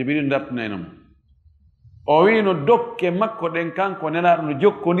jemma Jibril dartinayno o wi no dokke makko ɗen kanko nelaɗo no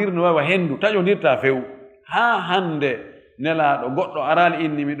jokkodir no wawa hendu taƴodirta few ha hande nelaɗo goɗɗo arali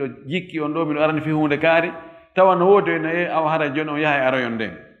inni miɗo jikki on ɗo miɗo arani fi hunde kaari tawa no woodi no awa hara joni on yaha e aroyon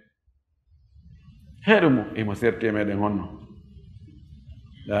nden heɗo mo imo serti e meɗen honno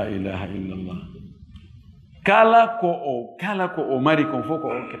la ilaha illallah kala ko o mari kon fof ko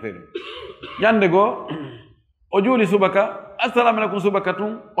o kefe ɗum yande goo o juuli subaka assalamu aleykum subaka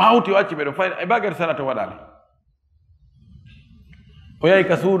tun o hawti o acci ɓeɗo fayda e bagere salata waɗali o yahi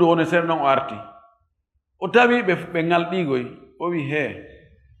ka suudu woni seeɗa noon o arti o tawi ɓe ngalɗigoy o wi he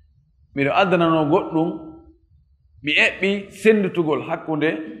miɗo addanano goɗɗum mi eɓɓi sendutugol hakkunde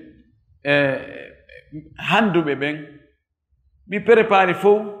e handuɓe ɓen mi prépari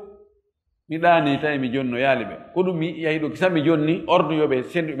fof mi ɗaani tawi mi jonno yaali ɓe ko ɗum mi yahi ɗo kisa mi jonni orduyoɓe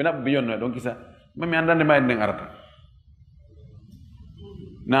senduɓe naɓɓe mi jonno e ɗon kisa mami andande ma en nden arata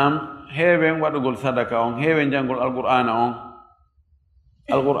nam heewen waɗugol sadaka on heewen janngol alqur'ana on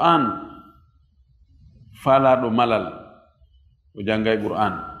alqur'an faalaɗo malal o janngay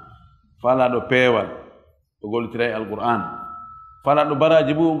qur'an faalaɗo peewal o gollitiray alqur'an faalaɗo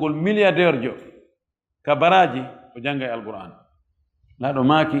baraji bu ngol milliardaire jo ka baraji o janngay alqur'an laaɗo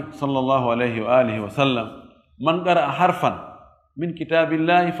maaki sallallahu alayhi wa alihi wa sallam man qara harfan min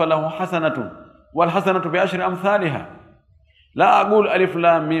kitabillahi falahu hasanatun wal hasanatu bi ashri amthaliha لا أقول ألف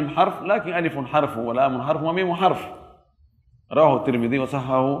لام ميم حرف لكن ألف حرف ولام حرف وميم حرف رواه الترمذي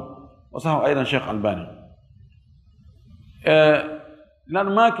وصححه أيضا شيخ الباني لأن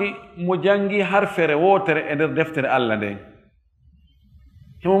ماكي مجانجي حرف ووتر إدر دفتر الله ده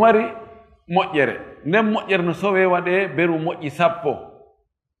هم ماري مؤجر نم مؤجر نسوي وده برو مؤجي سابو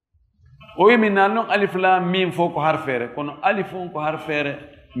وي من نالون ألف لام ميم فوق حرف كونو ألف فوق حرف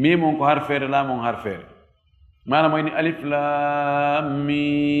ميم فوق حرف لام حرف mana moyni alif lam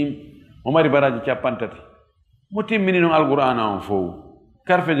mim o mari baraji capan tati mo timmini noon alqur'ana on fof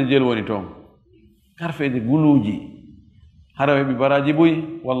karfeje jeel woni toon karfeje guluuji hara heɓi baraji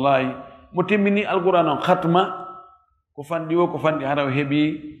boyi wallahi mo timmini alqur'ana on khatma ko fanɗi o ko fanɗi hara heɓi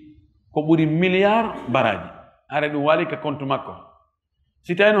ko ɓuri milliard baraji hara ɗum wali ka compte makko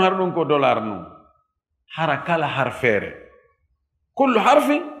si tawi no hara ɗum ko dollar noon hara kala harfere kullu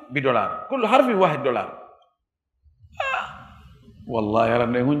harfin bi dollar kullu harfin wahid dollar wallahi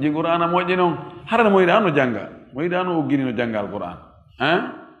harande hunji qur'ana moƴƴi noon harande mo yiɗa no janga mo yiɗa no uggini no janga alquran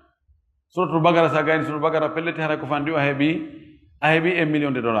suratul bagara sa gayni suratul bagara pellete hara ko fandi o a heɓi 1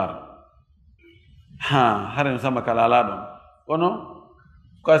 million de dollars hare no samba kala ala ɗon kono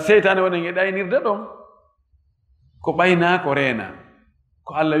ko seytane woni e ɗaynirde ɗon ko ɓayna ko reena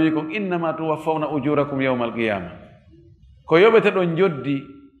ko Allah wi kon innama tuwaffawna ujurakum yawma alqiyama ko yoɓete ɗon joddi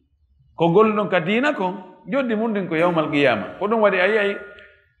ko golluɗon ka diina kon joddi mum ndin ko yawmal qiyama ko ɗum waɗi a yi'ay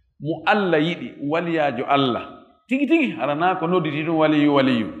mo Allah yiɗi waliyajo Allah tigi tigi harana ko nodditi ɗum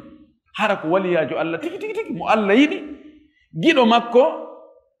waliyu hara ko waliyajo Allah tigi tigi mo Allah yiɗi giɗo makko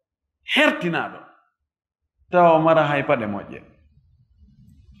hertinaɗo tawa o mara hay paɗe moƴƴe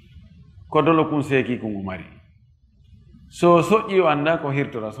ko dolo kun seeki kun o mari so soƴƴi o anda ko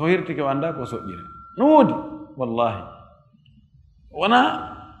hirtora so hirtike o anda ko soƴƴira no woodi wallahi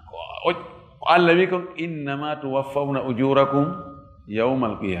wona Allah wi kon innama tuwaffawna ujurakum yawma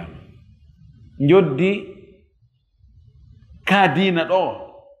alqiyama joddi ka diina ɗo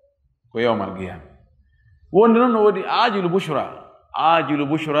ko yawma alqiyama wonde noon no woodi ajilu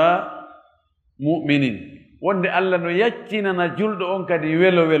bushra mu'minin wonde Allah no yaccinana julɗo on kadi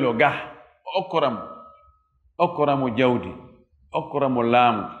welo welo ga okkoramo jawdi okkoramo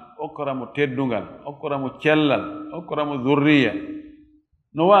laamu okkoramo teddungal okkoramo cellal okkoramo zurriya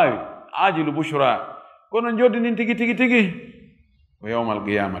no waawi ajilu bushra kono joddi nin tigi ko yawmal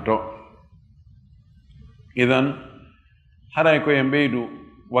qiyama to idan haray ko en ɓeydu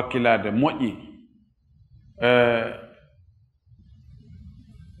wakkilade moƴƴi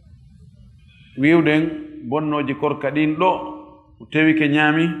wiwɗen bonnoji korka ɗin ɗo mo tewike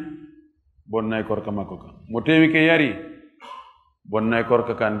ñaami bonnay korka makko kan mo tewike yari bonnay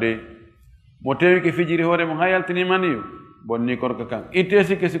korka kan de mo tewike fijiri hoore mo ha yaltinimaniyo bonni korka kan itte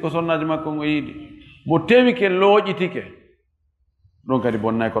sikke siko sonnaji makko ngo yiiɗi mo tewike looƴitike ɗon kadi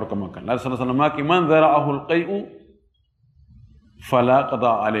bonnay korka makko kan nabi sallam maki man zara'ahu alqay'u fala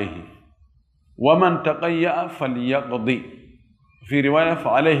qada alayhi wa man taqayya'a falyaqdi fi riwaya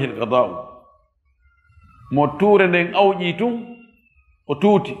fa alayhi alqada'u mo tuure nden awƴi tun o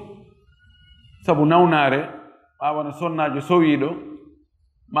tuuti sabu nawnare ɓawana sonnajo sowiɗo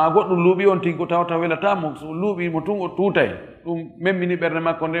ma goɗɗum luuɓi on tigi ko tawata welatamo so luuɓimo tun o tuutay ɗum memmini ɓernde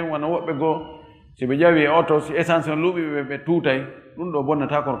makko nden wona woɓɓe goo si ɓe ƴawi e oto si essence on luuɓi ɓe tuutay ɗum ɗo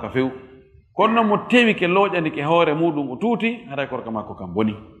bonnata korka few kono noon mo tewi ke looƴani ke hoore muɗum o tuuti haray korka makko kam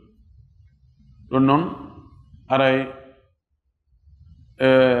boni ɗum noon haray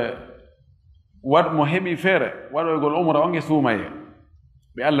waɗ mo heɓi feere waɗoygol umra on e suumaye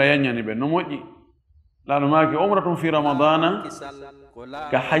ɓe allah yaññani ɓe no moƴƴi laaɗo maaki umratum fi ramadana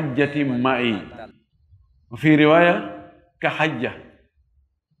ka hajjatin ma'i fi riwaya ka hajja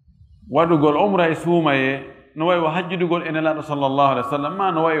waɗugol umra e suumaye no wayi wo hajjudugol e nelaaɗo sallllahu alih wa sallam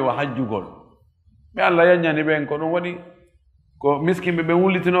ma no wayi wo hajjugol ɓe allah yaññani ɓen ko ɗum waɗi ko miskimɓe ɓe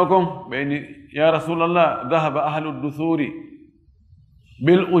wullitino kon ɓeyni ya rasulallah dahaba ahlu dusuri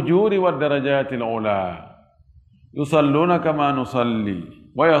bil ujuri wa darajati l ula yusalluna kama nusalli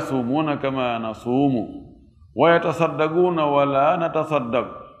wa yasumuna kama nasumu wa yatasaddaquna wala natasaddaq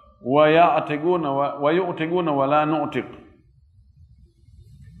wa yu'tiguna wala nu'tiq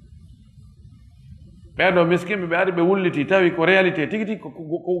ɓeɗo miskimɓe ɓe ari ɓe wulliti tawi ko réalité tigi tigi ko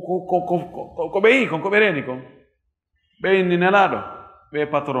ɓe yi kon ko ɓe reeni kon ɓe inni nelaɗo ɓe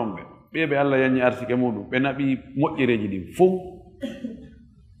patron ɓe ɓe allah yañi arsike muɗum ɓe naɓi moƴƴereji ɗin fof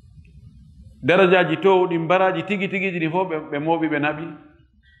darajaji towɗi mbaraji tigi tigiji ɗin fof ɓe mooɓi ɓe naɓi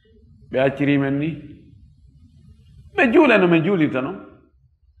ɓe accirimen ni ɓe juule no min juulirta noon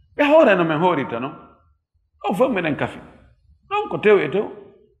ɓe hoore no min hoorita noon on fof meɗen kafi ɗon ko tew e tew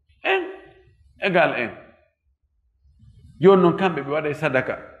en égal en joni noon kamɓe ɓe waɗa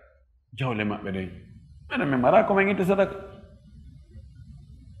sadaka jawle maɓɓe ɗen minen min mara komin itta sadaka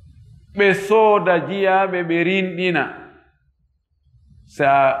ɓe sooda jiyaɓe ɓe rinɗina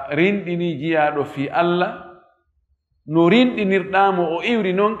sa rinɗini jiyaɗo fi allah no rinɗinirɗamo o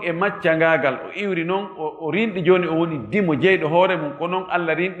iwri noon e maccangagal o iwri noon o rinɗi joni o woni dimo jeyɗo hoore mum ko noon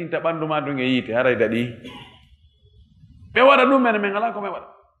allah rinɗinta ɓandu ma ɗum e yiite haray daɗi ɓe waɗa ɗum mene min ala komin waɗa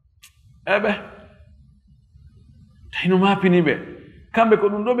eɓe tawino mapini ɓe kamɓe ko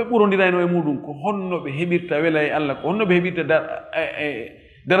ɗum ɗo ɓe ɓurodirayno e muɗum ko honno ɓe heɓirta wela e allah ko honno ɓe heɓirta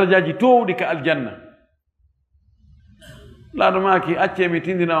darajaji towɗi ka aljanna laaɗo maaki accemi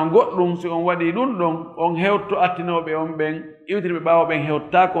tindina on goɗɗum si on waɗi ɗum ɗon on hewtto attinoɓe on ɓen iwtiri ɓe ɓaawa ɓen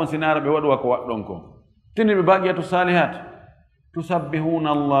hewttako on sinara ɓe waɗuwa ko waɗɗon ko tindiniɓe baqiyatu salihat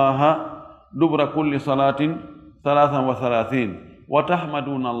tusabbihuna allaha dubra kulli salatin 33 wa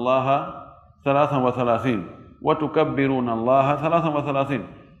tahmaduna allaha 33 wa tukabbiruna allaha 33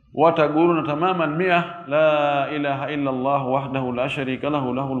 wa taquluna tamama al-mi'a la ilaha illa allah wahdahu la sharika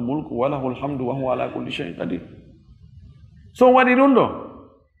lahu lahul mulku wa lahul hamdu wa huwa ala kulli shay'in qadir so on waɗi ɗum ɗo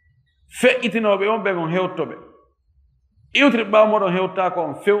feƴƴitinoɓe on ɓen on hewtoɓe iwtiri ɓaawa moɗon hewtta ko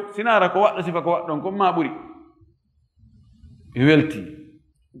on few sinara ko waɗɗo sifa ko waɗɗon ko ma ɓuri welti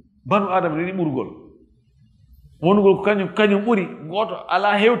banu adama ɗiɗi ɓurgol wonugol ko kañum ɓuri goto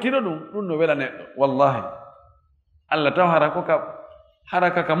ala hewtino ɗum no wela neɗɗo wallahi allah taw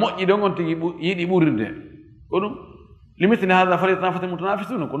hara kaka moƴƴi ɗon on tigi yiɗi ɓurirde ko ɗum limitini hada falyatanafasil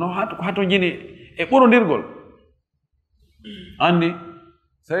mutanafisuna kono ko hato jini e ɓurodirgol andi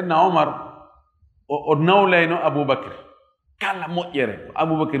sayyidna omar o nawlayno aboubacry kala moƴƴere ko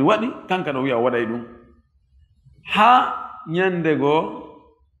aboubacry waɗi kanka ɗo wiya o waɗay ɗum ha ñande goo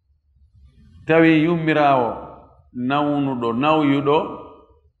tawi yummirawo nawnuɗo nawyuɗo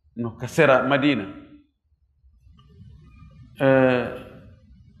no ka sera madina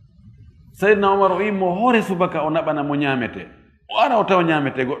sayyidna omar o wimo hoore subaka o naɓana mo ñamete o ara o tawa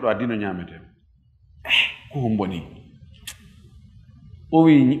ñamete goɗɗo addino ñamete ko humboni o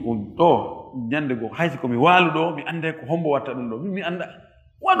wi ɗo ñande goo haysi komi waalu ɗo mi ande ko hombo watta ɗum ɗo mi anda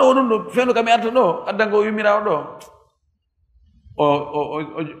waɗo ɗum ɗo fewno kam mi arta ɗo addango o yummirawo ɗo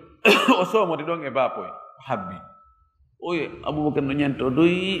o somode ɗon e bapoy habbi oye aboubacar no ñanta o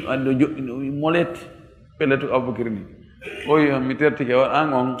doyi andi o joɗɗini o wi molete pelletu aboubacry ni oyi mi tertike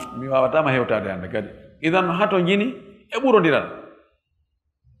an on mi wawatama hewtade hande kadi idan hato jini e ɓurodiral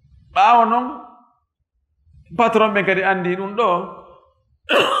ɓaawo noon patron ɓen kadi andi ɗum ɗo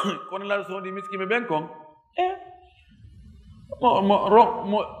kono laaɗo soodi miskime ɓen kon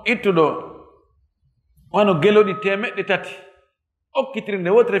mo ittuɗo wano geloɗi temeɗɗe tati okkitirinde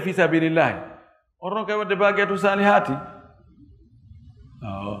wotere fi sabilillahi o ronka wadde bagiyatu salihati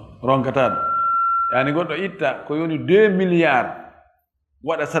ronkataɗo yani goɗɗo itta ko yoni 2 milliards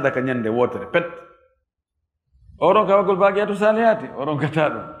waɗa sadaka ñande wotere pet o ronka waggol bagiyatu salihati o ronkata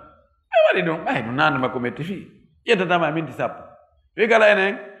ɗum ɓe waɗi ɗum ɓay no nande makko metti fi ƴettatama minti sappo wi gala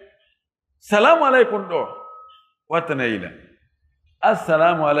enen salamu aleykum ɗo wattana yila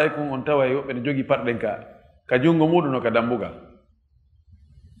assalamu aleykum on tawa woɓɓe ne jogii parɗen ka junngo muɗum no ka dambugal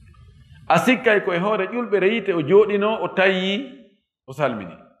a sikkay koye hoore ƴulɓe reyite o jooɗino o tayyi o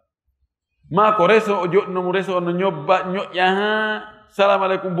salmini ma ko reso o joɗɗinomo reso no ñobba ñoƴƴa ha salamu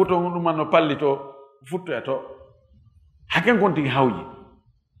aleykum bouton ɗuman no pallito futtoya to haken kon tigi hawji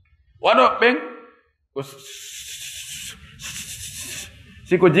waɗo ɓen ko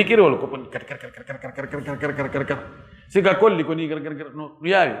siko jikirol ko pon kar sika kolli ko ni no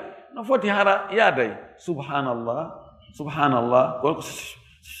yaawi no foti hara yaaday subhanallah subhanallah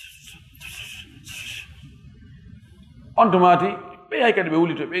on tumati ɓe yahi kadi ɓe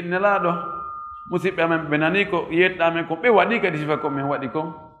wulito ɓe nelaɗo musidɓe amen ɓe nani ko yetɗamen ko ɓe waɗi kadi sifa ko min waɗi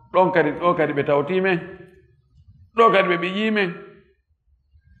kon ɗo kadi ɓe tawtimen ɗo kadi ɓe ɓiƴimen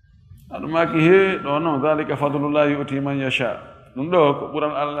aɗumaki he ɗo noon dhalika fadlullahi yuti man yasha ɗum ɗo ko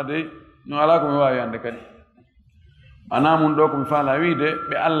ɓuran Allah de no ala ko mi wawi ande kadi ana mum ɗo komi faala wiide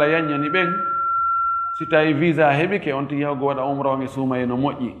ɓe Allah yaññani ɓen si tawi visa heɓike on tigi hawgo waɗa umra on e Suumaye no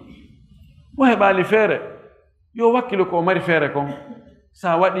moƴƴi mo heɓali feere yo wakkilo ko mari feere kon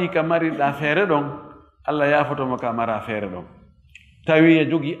sa waɗi ka mariɗa feere ɗon Allah yafotomo ka mara feere ɗon tawi e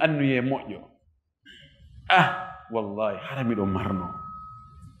jogii annuye moƴƴo wallahi hara miɗo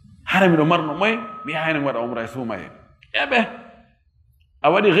marno moy mi yahani waɗa umra e Suumaye eɓe a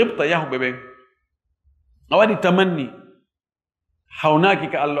waɗi hibta yahuɓe ɓen a waɗi tamanni hawnaki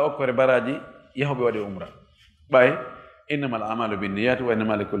ka Allah okkore baraji yahuɓe waɗi umra ɓay innama al amalu binniyati wa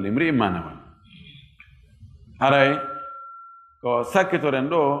innama likulli imri'in ma nawa haray ko sakkitoren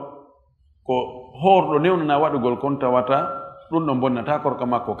ɗo ko horɗo newnana waɗugol kon tawata ɗum ɗo bonnata korka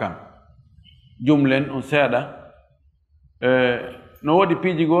makko kam jumlen on seeɗa no woodi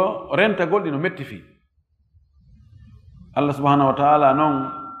piiji goo rentagol ɗi no metti fi Allah subhanahu wa ta'ala noon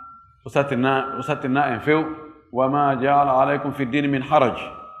o sattirna en few wa ma jaala alaykum fi dini min haraj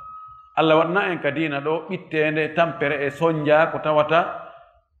Allah waɗna en ka diina ɗo ɓittende tampere e sonja ko tawata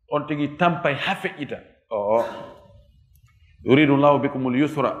on tigi tampay ha feƴƴita yuridu llahu bikum l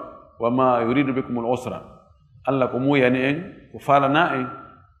yusra wa ma yuridu bikum l usra Allah ko muyani en ko falana en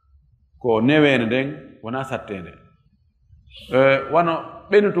ko newene nden wona sattende wano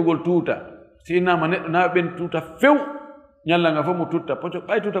ɓenutugol tuuta si innama neɗɗo nawa ɓen tuuta few ñallanga fof mo tutta poco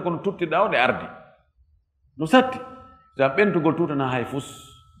ɓay tuuta kono tuttiɗa o ɗe ardi no satti jam ɓentugol tuuta na hay fus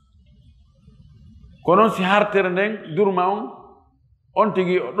ko noon si hartere nden durma on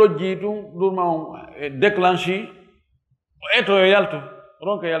tigi o ɗojji tum durma on déclenchi o etoyo yalto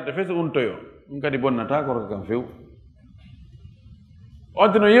ronka yalta fesi untoyo ɗum kadi bonnata korka kam few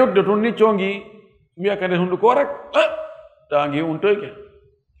on tino yewtude toon ni congi mbiya kadi hunduko rek tawangi untoyke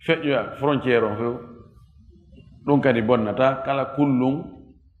feƴƴoya frontiére on few ɗum kadi bonnata kala kullum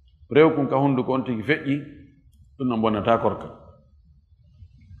rewkum ka hunduko on tigi feƴƴi ɗum no bonnata korka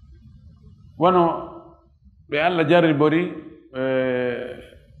wono ɓe Allah jarribori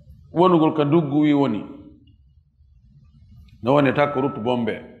wonugol ka nduggu wi woni no woni takko ruttu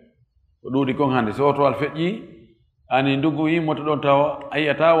bombe ko ɗuuɗi kon hannde so otowal feƴƴi ani nduggu wi moto ɗon tawa a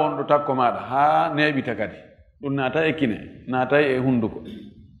yiyata wonɗo takko maɗa ha neeɓita kadi ɗum naata e kine naata e hunduko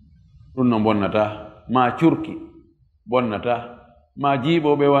ɗum no bonnata ma curki bonnata ma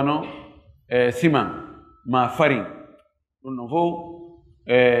jiiɓoɓe wano e siman ma farin ɗum ɗon fof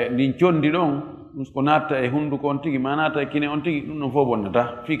ndin condi ɗon ɗum ko natta e hunduko on tigi ma natta e kine on tigi ɗum ɗon fof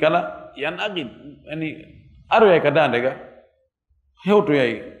bonnata fi kala yan aqid ani aroyay ka dande ga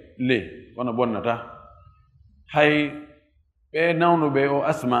hewtoyay le kono bonnata hay ɓe nawnuɓe o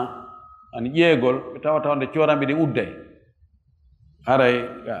asma ani ƴeegol ɓe tawata onde coramɓe ɗin udday haray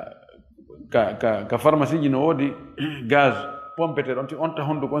ka pharmacie ji no woodi gaz pompete on onta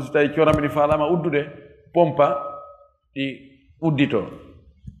hunduko on so tawi coramɓe ɗin falama uddude pompa ɗi uddito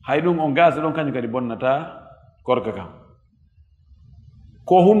hay ɗum on gaz ɗon kañum kadi bonnata korka kam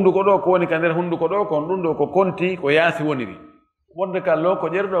ko hunduko ɗo ko woni ka nder hunduko ɗo kon ɗum ɗo ko konti ko yaasi woniri wonde ka lo ko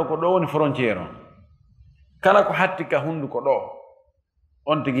ƴerɗo ko ɗo woni frontiére on kala ko hatti ka hunduko ɗo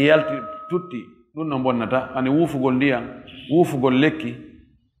on tigi yalti tutti ɗum ɗo bonnata ani wuufugol ndiyam wuufugol lekki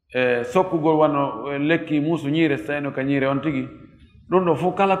sokkugol wano lekki muusu ñiire so tawino ka ñiire on tigi ɗum ɗo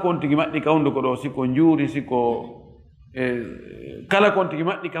fof kala ko on tigi maɗɗi ka hunduko ɗo siko njuuri siko kala ko on tigi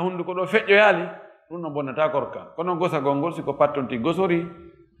maɗɗi ka hunduko ɗo feƴƴoyaali ɗum ɗo bonnata korka kono gosagol ngol siko patton tigi gosori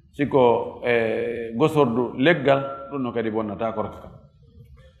siko gosordu leggal ɗum no kadi bonnata korka kam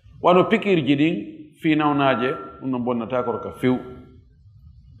wano pikirji ɗin fi nawnaje ɗum no bonnata korka few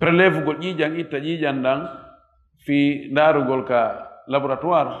prélèvegol ƴiiƴan itta ƴiiƴan ɗan fi ndaarugol ka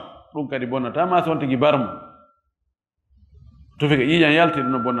laboratoire ɗum kadi bonnata ma so on tigi barmo to fike ƴiiƴan yalti ɗum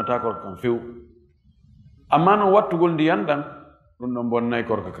no bonnata korka kam few amma noon wattugol ndiyan ɗan ɗum ɗon bonnay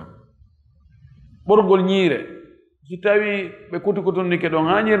korka kam ɓorgol ñiire si tawi ɓe kutikutundike ɗon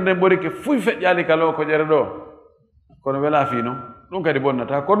ha ñiire nden ɓorike fuy feƴƴali kala o ko ƴere ɗo kono wela fi noon ɗum kadi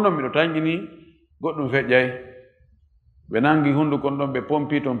bonnata kono noon miɗo tangini goɗɗum feƴƴay ɓe nangi hundukon ɗon ɓe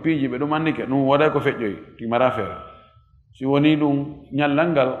pompi ton piiji ɓe ɗum annike ɗum waɗay ko feƴƴoy ti mara feere si woni ɗum ñallal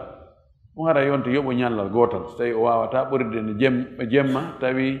ngal ɗum haɗa yonte yoɓo ñallal gootal so tawi o wawata ɓurde ne jemma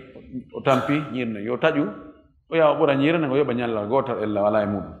tawi o tampi ñirne yo taƴu o yawa ɓura ñirne o yoɓa ñallal gootal ella wala e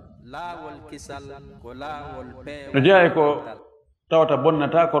muɗum laawol kisal ko laawol no jeeya ko tawata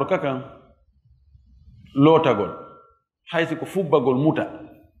bonnata korka kan lootagol haysi ko fubbagol muta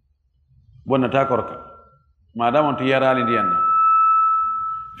bonnata korka madama on to yarali ndiyan ɗan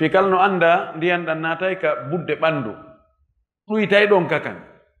fi kala no anda ndiyan ɗan natay ka budde ɓandu ɗuytay ɗon kakan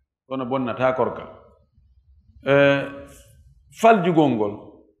kono bonnata korka faljugol ngol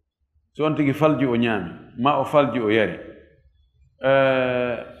so on tigi falji o ñaami ma o falji o yari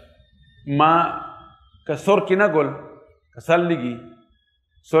ma ka sorkinagol ka salligi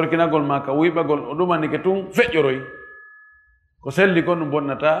sorkinagol ma ka wuyɓagol o ɗumanike tun feƴƴoroy ko selli kon ɗum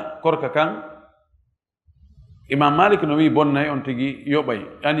bonnata korka kan imam malik no wi bonnay on tigi yoɓay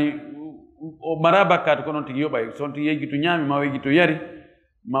yani o mara bakkate kono on tigi yoɓay so on tigi yeggi to ñaami ma o yeggi to yari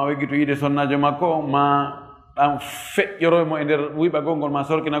ma o yeggi to yiide sonnajo makko ma ɗan feƴƴoroymo e nder wuyɓagol ngol ma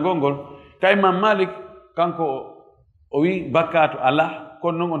sorkinagol ngol ka imam malik kanko o wi bakkatu ala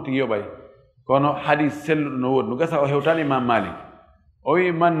kono noon on tigi yoɓay kono hadis selluɗo no woodi no gasa o hewtan imam malik o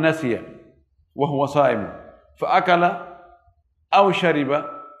wi man nasiya wa huwa sa'imu fa akala aw shariba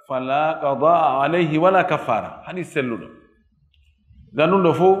fala qadaa alayhi wala kaffara hadis selluɗo gan ɗum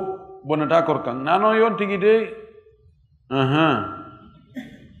ɗo fof bonnata korkan na noon yon tigi de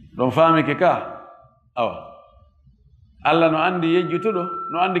ɗon faamike ka awa allah no andi yejjutuɗo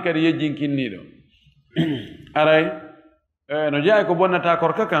no andi kadi yejjinkinniɗo aray no jeeya ko bonnata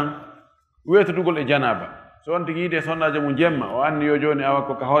korka kan wetotugol e janaba so on tigi yiide sonnajo mum jemma o anni yo joni awa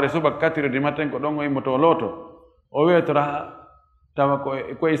ko ka hoore subaka 4 heures du matin ko ɗon o immoto looto o wetora tawa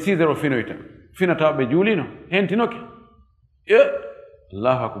koye 6 heures o finoyta fina tawa ɓe juulino hentinoke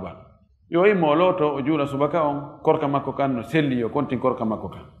allahu akbar yo immo o looto o juula subaka on korka makko kan no selli yo kontin korka makko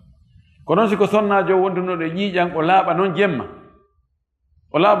kan ko noon siko sonnajo wondunoɗo e ƴiiƴan o laaɓa noon jemma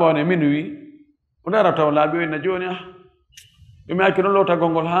o laaɓa one minuit o dara taw laaɓi o inna joni yomi acci ɗon lootagol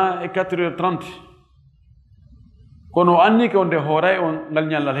ngol ha e 4 heures 30 kono o annike on nde hooray on ngal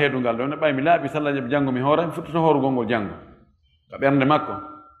ñallal heedungal ɗo ne ɓay mi laaɓi sallaje janngo mi hooray mi futtoto hoorugol ngol janngo ka ɓernde makko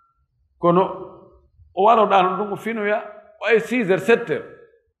kono o waro ɗano ɗum o finoya o ay 6 heures 7 heures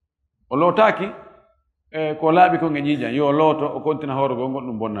o lootaaki ko laaɓi ko nge ƴiiƴan yo looto o kontina hoorugol ngol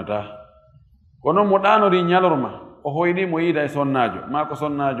ɗum bonnata kono mo ɗanori ñalorma o hoynimo yiida e sonnaajo ma ko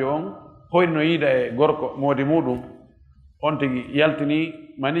sonnaajo on hoynino yiida e gorko moodi muɗum on tigi yaltini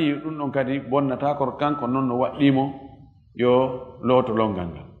mani ɗum ɗon kadi bonnata koto kanko noon no waɗɗimo yo looto longal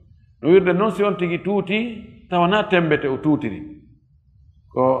ngal no wirde noon si on tigi tuuti tawana tembete o tuutiri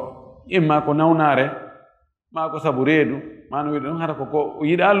ko imma ko nawnare ma ko sabu reedu ma no wirde ɗon hata ko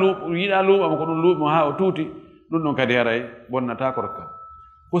yiɗa luuɓama ko ɗum luuɓimo ha o tuuti ɗum ɗon kadi haray bonnata koto kan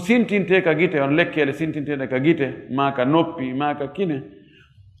ko sintinte ka gite on lekkele sintinteɗe ka gite ma ka noppi ma ka kine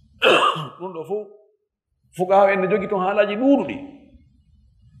ɗum ɗo fof fuqaha en ne jogi toon haalaji ɗuuɗuɗi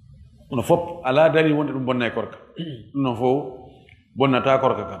ɗum fof ala dalil wonde ɗum bonna e korka ɗum noon fof bonnata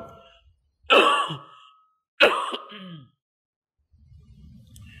korka kam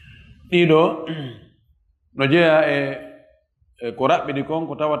ɗiɗo no jeeya e ko raɓɓiɗi kon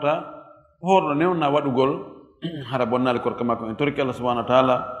ko tawata horɗo newna waɗugol hara bonnade korka makko en torki allah subahanahu wa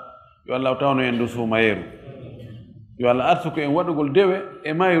taala yo allah tawno en ndu suumayeru yo allah arsuko en waɗugol dewe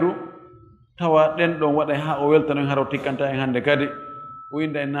e mayru tawa ɗen ɗon waɗa ha o weltano en hara o tikkanta en hannde kadi o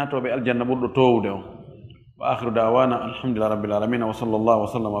inda en naatoɓe aljanna ɓurɗo towude on wa akhiru dawana alhamdulillah rabbil alamina wa sallallahu wa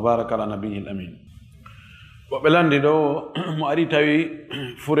sallam wa baraka ala nabiyil amin woɓɓe landi ɗo mo ari tawi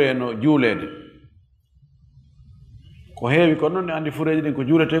fure no juulede ko heewi kono noon ne andi fureji ɗin ko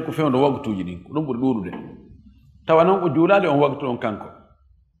juulete ko fewndo waktuji ɗin ko ɗum ɓuri ɗuuɗude tawa noon o juulade on waktu on kanko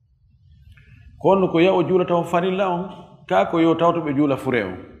kono ko yaha o juula taw farilla on ka ko yo tawto ɓe juula fure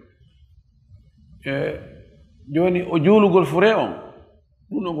on joni o juulugol fure on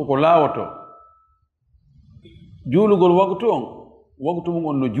ɗum ɗon koko laawoto juulugol waktu mum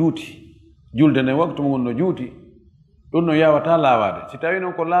on no juuti julde nden waktu mum on no juuti ɗum no yawata laawade si tawi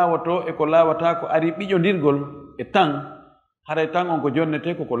noon ko laawoto e ko laawata ko ari ɓiƴondirgol e tan haray tan on ko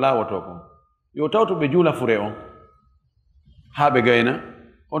jonnete koko laawoto kon yo tawto ɓe juula fure on haa ɓe gayna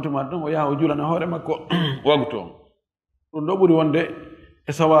on tuma ɗon o yaha o juulana hoore makko waktu on ɗum ɗo ɓuri wonde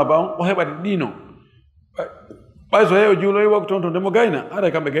e sawaba on o heɓati ɗino ɓay so heewi o juuloyi waktu on to ndemo gayna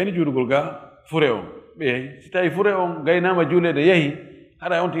haray kamɓe gayni juulugol ga fure on ɓe yehi si tawi fure on gaynama juulede yehi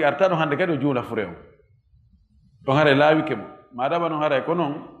haray on tigi arta ɗo hannde kadi o juula fure on ɗon haray laawike mo madama non haray ko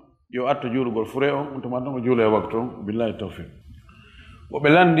noon yo atto juulugol fure on to man ko juulo e waktu on billahi tawfiq woɓe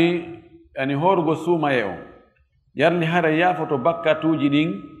landi yani horugo suumaye on yarni hara yaafoto bakkatuuji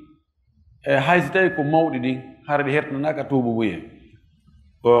ɗin e haysi tawi ko mawɗi ɗin hara ɗi hertanaka tuubu buye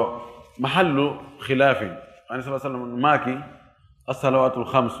ko mahallu khilafin ani sa sallam maaki assalawatu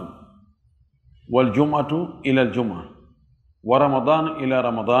lhamsu waljum'atu ila aljum'a wa ramadan ila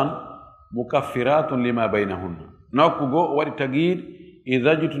ramadan mukaffiratun lima baynahunna nokku go waɗi tagid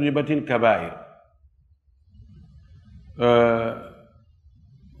ida jutunibatil kabair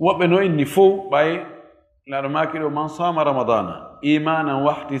woɓɓe no inni fof ɓay laaɗo maaki ɗo man sama ramadana imanan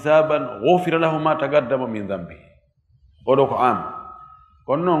wa ihtisaban gufira lahu ma tagaddama min dambi oɗo ko am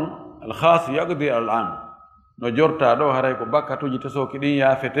kono noon alkhas yaqdi al am no jorta ɗo haray ko bakkatuji tesoki ɗin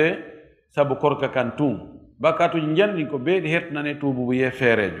yaafete sabu korka kan tun bakkatuji janɗin ko beeɗi hertanane tuububu ye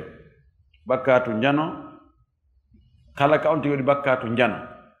feerejo bakkatu jano kala ka on tigi waɗi bakkatu jano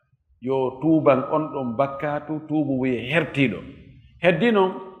yo tuuban on ɗon bakkatu tuububu ye hertiɗo heddi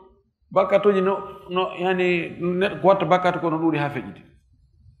noon bakkatuji no yani neɗɗo ko watta bakkatu ko no ɗuuɗi ha feƴƴiti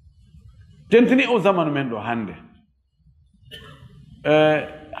tentini o zamanu men ɗo hande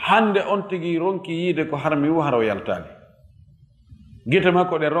hande on tigi ronki yiide ko harmi wo hara o yaltaali gite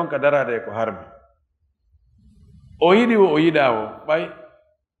makko ɗen ronka darade ko harmi o yiɗi wo o yiɗa wo ɓay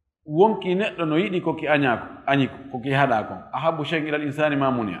wonki neɗɗo no yiɗi koki añi koki haɗa kon ahabu cheikh ilal insani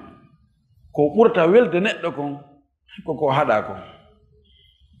ma munia ko ɓurta welde neɗɗo kon koko haɗa kon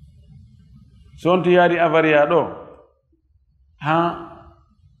so on to yaari avaria ɗo ha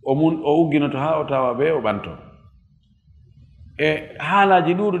o ugginoto ha o tawa ɓe o ɓanto e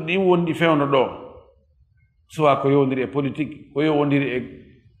haalaji ɗuuɗo ɗin wondi fewno ɗo sowa ko yowdiri e politique ko yowdiri e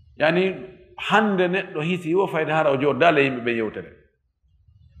yani hande neɗɗo hisi wo fayde hara o jo dale yimɓe ɓe yewtere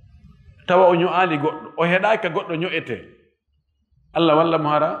tawa o ño'aali goɗɗo o heɗaka goɗɗo ño'ete allah walla mo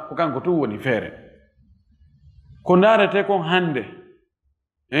hara ko kanko tun woni feere ko ndaarete kon hande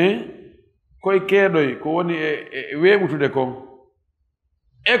koye keeɗoy ko woni e weeɓutude kon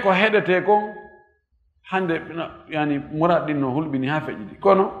e ko heɗete kon hande yani murad ɗin no hulɓini ha feƴƴiɗi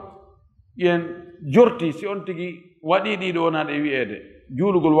kono yen jorti si on tigi waɗi ɗiɗo wonaɗe wi'ede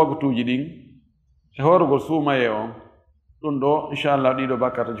juulugol waktuji ɗin e horugol suumaye on ɗum ɗo inchallah ɗiɗo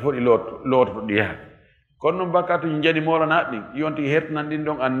bakkatuji fof ɗi loototo ɗi yaha kono noon bakkatuji jaɗi molanaɗ ɗin yon tigi hertanan ɗin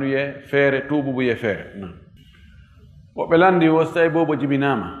ɗon annuye feere tuububuye feere woɓɓe landi wo so tawi bobo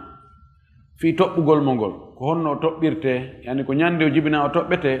jibinama fi toɓɓugol mo ngol ko honno o toɓɓirte yani ko ñande o jibina o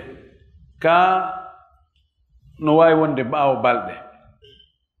toɓɓete ka no wawi wonde ɓaawo balɗe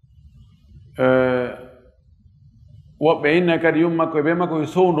woɓɓe inne kadi yum makko e ɓe makko e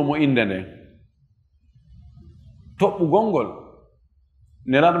sowndu mo inde nden toɓɓugol ngol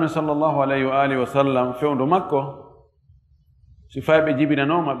nelaɗo men sallllahu alayhi wa alihi wa sallam fewndu makko si fayi ɓe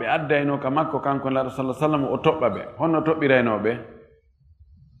jibinanoma ɓe addayno ka makko kanko nelaɗo sallah sallam o toɓɓa ɓe honno toɓɓiraynoɓe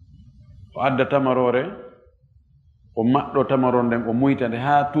o adda tamarore o maɗɗo tamarore nden o muyta nde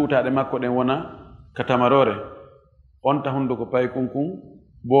ha tuutaɗe makko ɗen wona ka tamarore on ta hunde ko payi kunkun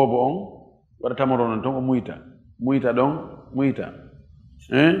boobo on waɗa tamarore non ton o muyta ɗon muyta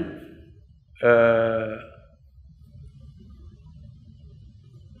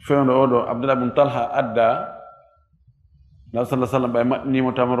fewndo oɗo abdullah bun talha adda nabi sallah sallam ɓay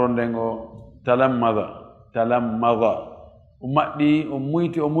maɗɗinimo tamarore nden o talammada o maɗɗi o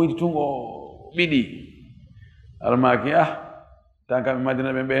muyti tun o ɓiɗi almaki tan kamɓe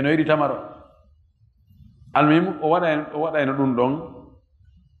madina ɓe ɓe no yiɗi tamaro almim o waɗayno ɗum ɗon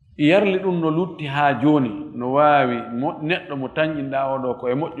yarli ɗum no lutti ha joni no wawi neɗɗo mo tañƴinɗa oɗo ko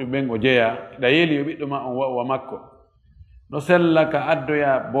e moƴƴu ɓen o jeeya ɗa yeeli yo ɓiɗɗo ma on wawa makko no sella ka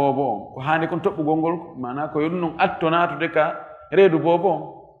addoya boobo on ko hande kon toɓɓugol ngol mana ko yo ɗum noon atto natude ka reedu boobo on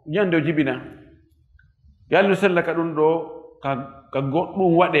ñande o jibina yalli no sella ka ɗum ɗo ka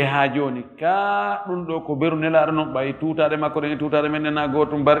goɗɗum waɗe ha joni ka ɗum ɗo ko beru nelaɗo noon ɓayi tuutaɗe makko ɗen e tuutaɗe men na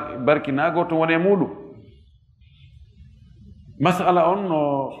gotum barki na gotum woni e muɗum masala on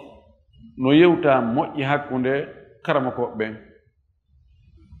no yewta moƴƴi hakkunde karamakoɓe ɓen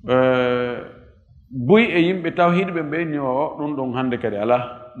buy e yimɓe tawhiɗɓe ɓe ni o ɗum ɗon hande kadi ala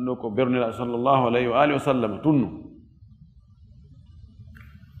ɗum ɗo ko beru nelaɗo sallllahu alayhi wa alihi wa sallam tunnu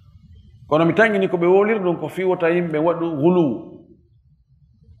kono mi tangini ko ɓe woliri ɗum ko fiwota yimɓe waɗu hulu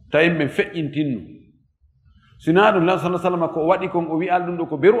ta yimɓe feƴƴintinnu sina ɗum la sa sallam ko waɗi kon o wi'al ɗum ɗo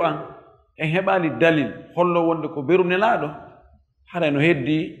ko beru an en heɓali dalil hollo wonde ko beru nelaɗo haɗa no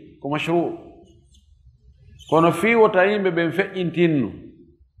heddi ko mashru kono fiwota yimɓe ɓen feƴƴintinnu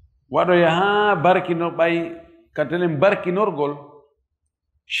waɗoya ha barkino ɓay katelen barkinorgol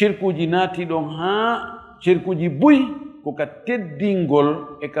shirkuji naati ɗon ha shirkuji buy ko ka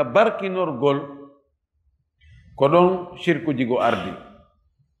teddingol e ka barkinorgol ko ɗon shirkuji go ardi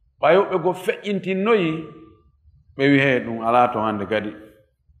ɓayoɓe go feƴƴintinnoyi ɓe wi he ɗum ala to hande kadi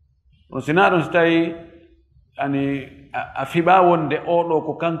ɗum sina ɗum so tawi ani a fiɓa wonde oɗo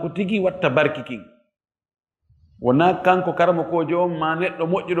ko kanko tigi watta barki kin wona kanko karama kojo on ma neɗɗo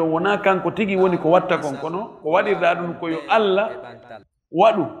moƴƴuɗon wona kanko tigi woni ko watta kon kono ko waɗirɗa ɗum koyo Allah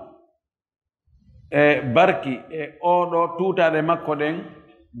waɗu e barki e oɗo tutaɗe makko ɗen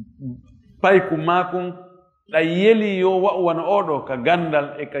payku makum ɗa yeli yo wa'u wana oɗo ka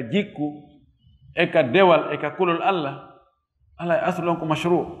gandal e ka jikku e ka dewal e ka kulol Allah ala e aslu on ko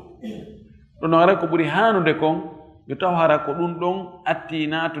mashru ɗum noon ara ko ɓuri hanude kon yo taw hara ko ɗum ɗon atti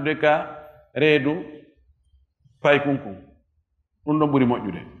natude ka reedu paykunkun ɗum ɗon ɓuri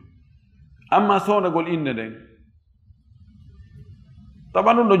moƴƴude amma sowdagol inde nden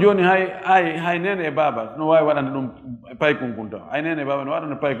taɓa ɗum ɗo joni hay nene e baba no wawi waɗande ɗum paykunkun taw hay nene e baba no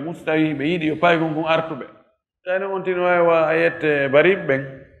waɗande paykunkun so tawi ɓe yiiɗi yo paykunkun artuɓe tawne on tini wawi wa a yette bariɓe ɓen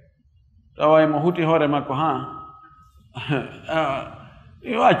tawa mo huti hoore makko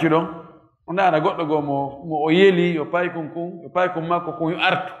yo accu ɗon o ndaara goɗɗo goo mo o yeli yo paykunkun yo paykun makko kun yo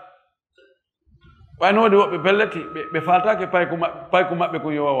artu ɓay no woodi woɓɓe belleti ɓe faltake payku maɓɓe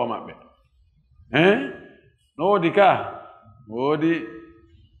kun yo wawa maɓɓe no woodi ka woodi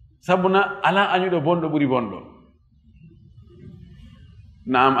sabuna ala añuɗo bonɗo ɓuri bonɗo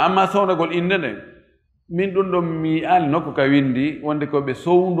naam amma sownagol inde nden min ɗum ɗon mi ali nokku ka windi wonde koɓe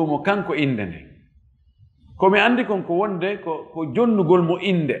sowndumo kanko inde nden komi andi kon ko wonde ko jonnugol mo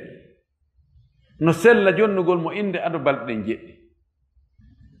inde no sella jonnugol mo inde ado balɗe ɗen jeɗɗi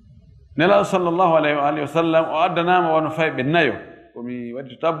nelaɗo sallllahu alayhi wa alihi wa sallam o addanama wano fayɓe nayo komi waɗi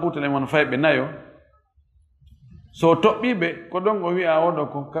to tabbutelen wano fayɓe nayo so toɓɓiɓe ko ɗon o wi'a oɗo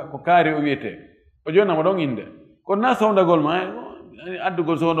ko kaari o wiyete o jonnamo ɗon inde kono na sowndagol ma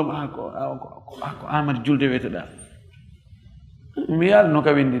addugol sowndoma ko Amadou Julde wiyeteɗa mi yalno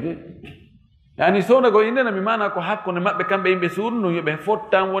ka windi de yani sowndagol inde na mi mana ko hakkunde maɓɓe kamɓe yimɓe suurndu yoɓe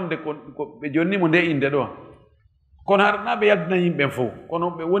fottan wonde ko ɓe jonnimo nde inde ɗo kono haɗa na ɓe yaldina yimɓe fof kono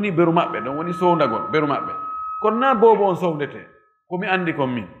ɓe woni beru maɓɓe ɗon woni sowndagol beru maɓɓe kono na bobo on sowndete komi andi kon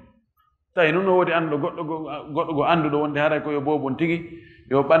min tawi noon no woodi annduɗo goɗɗo go annduɗo wonde haray koyo bobon tigi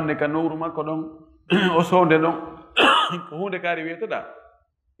yo ɓanne ka nowru makko ɗon o sownde ɗon ko hunde kaari wiyetoɗa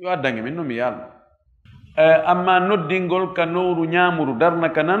yo addange min no mi yalno amma noddingol ka nowru ñamuru darna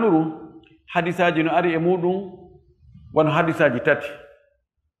ka nanuru hadisaji no ari e muɗum wono hadisaji tati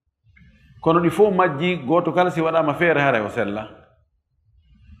kono ɗi fof majji goto kala si waɗama feere haray o sella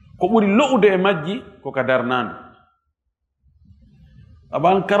ko ɓuri lo'ude e majji ko ka darnandu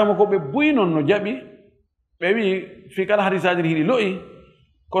aban karama ko ɓe buyi noon no jaɓi ɓe wi fi kala hadisaji hiɗi lo'i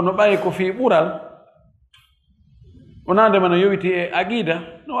kono ɓaye ko fi ɓural wona ndema no yowiti e aqida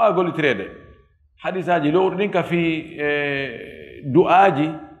no wawa gollitirede hadisaji lowɗi ɗin ka fi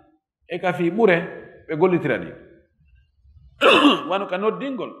du'aji e ka fi ɓure ɓe gollitira ɗi wano ka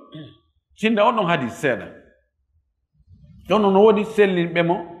noddingol sinda on ɗon hadis seeɗa ɗon no woodi sellinɓe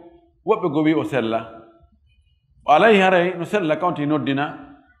mo woɓɓe go wi o sella o alayi haray no sella kawti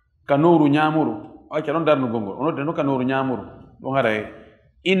noddina ka nowru ñamuru o acca ɗon darnugol ngol o noddina no ka nowru ñamuru ɗon haray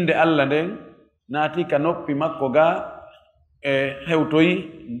inde Allah nden naati ka noppi makko ga e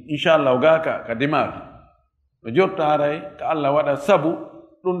hewtoyi inchallahu ga ka dimar no jotta haray ka Allah waɗa sabu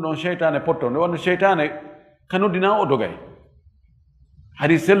ɗum ɗon cheytane potto nde wonde cheytane ka noddina o dogay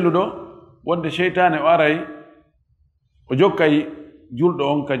hadi selluɗo wonde cheytane o aray o jokkay julɗo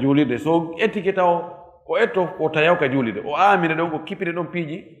on ka juulirde so ettike taw o etto ko tayaw ka juulirde o amine ɗon o kippire ɗon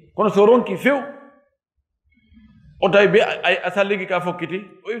piiji kono so ronki few o tawi be a salligi ka fokkiti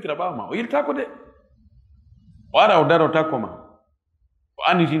o iwtira ɓaawa ma o yiltako de o ara o daro takko ma o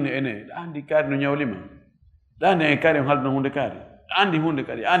anditinde ene ɗa andi kaari no ñawlima ɗa andi en kaari on halduna hunde kaari ɗa andi hunde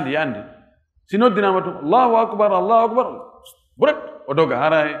kadi andi si noddinama to allahu akbar buret o doga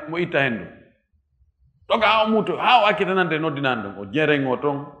hara mo itta hen ɗum doga ha o muuto ha o akkitanande noddinande ɗum o jeren o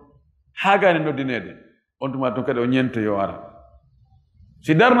toon ha gani noddinede on tuma toon kadi o ñente yo ara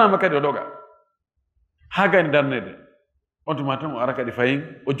si darnama kadi o doga ha gani darnede on tuma toon o ara kadi fayin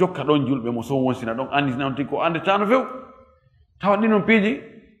o jokka ɗon julɓe mo son wonsina ɗon andina on tigi ko andetano few tawa ɗi noon piiji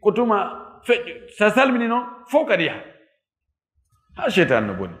ko tuma feƴƴo sa salmini noon fof kadi yaha ha cheytan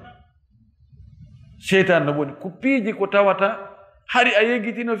no boni ko piiji ko tawata hari a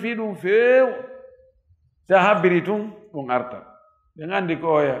yeggitino fii ɗum feew sa habbiri tun ɗum arta ɓe andi ko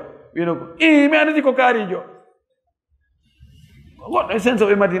oya wino ko mi anditi ko kaarijo goɗɗo e senso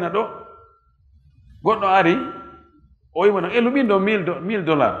ɓe madina ɗo goɗɗo ari o wima noon luɓin ɗon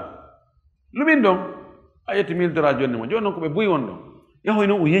 $1000 luɓin ɗon a ƴetti $1000 jonni mo joni noon ko ɓe buyi won ɗo yahoy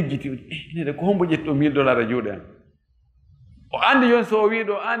noon o yejjiti nede ko hombo ƴetti ɗo $1000 e juuɗe an o andi joni so o wi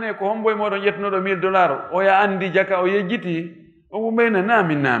ɗo ane ko hombo e moɗon ƴettunoɗo $1000 o ya andi jaka o yejjiti o mo ɓeyna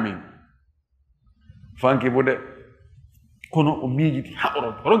namin fanki bude kono o miijiti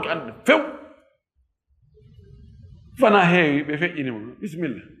haɓoro ronki ande few fana heewi ɓe feƴƴinimo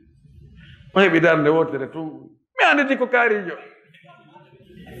bisimilla o heɓi darde wotere tun mi anditi ko kaarijo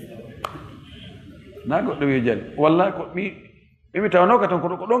na goɗɗo wi jali walla ko ɓimi tawnoka tan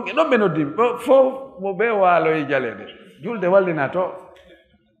koɗo ko ɗon e ɗon ɓe noddimi fof mo ɓe waaloyi jalede julde wallina to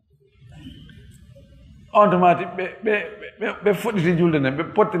on tomati ɓe fuɗɗiti julde nden ɓe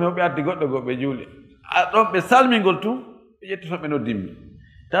pottino ɓe addi goɗɗo goo ɓe juuli ɗon ɓe salmingol tun ɓe ƴetti toon ɓe noddimmi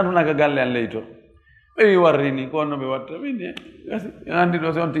tan tunaka galle an ley to ɓe wi warrini ko onno ɓe watta min andi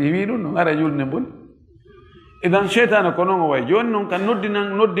ɗo so on tigi wi ɗum no ara julde nde boni idan cheytane ko noon o wayi joni noon ka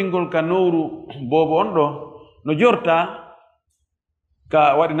noddingol ka nowru boobo on ɗo no jorta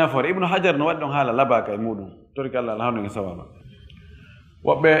ka waɗi nafoore ibnu hajar no waɗi ɗon haala labaka e muɗum toriki allah alhamdulillah sawaba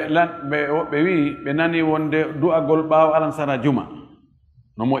woɓɓe wi ɓe nani wonde du'agol ɓaawo alansara juma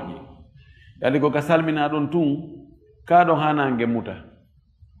no moƴƴi yadi ko ka salmina ɗon tun ka ɗon hana gemmuta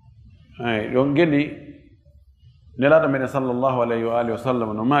ɗon geli nelaɗo meɗen sallllahu alayhi wa alihi wa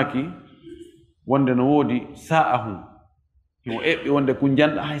sallam no maaki wonde no woodi sa'ahu himo eɓɓi wonde kun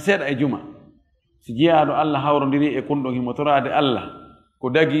janɗa hay seeɗa e juma si jeyaɗo allah hawrodiri e kun ɗon himo torade allah ko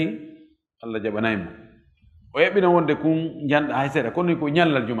dagi allah jaɓanaymo o eɓɓina wonde kun janɗa hay seeɗa kono ko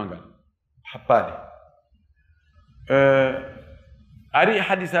ñallal juma ngal happade ari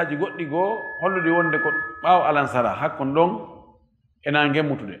hadisaji goɗɗi goo hollude wonde ko ɓaawo alansara hakkon ɗon ena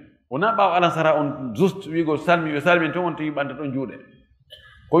gemmutude wona ɓaawo alansara on juste wigo salmi ɓe salmin ton on tigi ɓanta ɗon juuɗe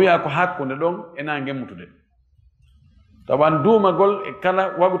ko wiya ko hakkunde ɗon ena gemmutude tawan duumagol e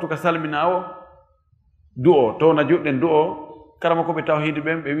kala wagutu ka salmina o du'o towna juɗɗen du'o karama koɓe tawhide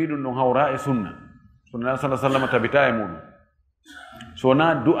ɓen ɓe wi ɗum ɗon hawra e sunna sunna sa sallam tabita e muɗum so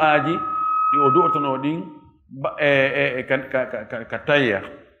wona du'aji ɗi o du'otono ɗin ka tayya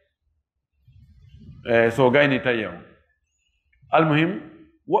so gayni tayya o almuhim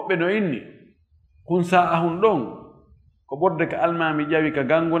woɓɓe no inni kun sa'ahun ɗon ko ɓurde ka almami ƴawi ka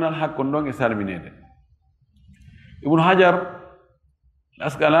gangunal hakkon ɗon e salminede ibnu hajar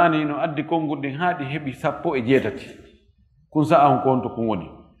asqalani no addi konngol ɗin haa ɗi heɓi 16 kun sa'ahun ko on to kun woni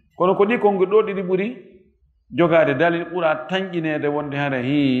kono ko ɗi konngol ɗo ɗiɗi ɓuri jogade dalil ɓura tanƴinede wonde hara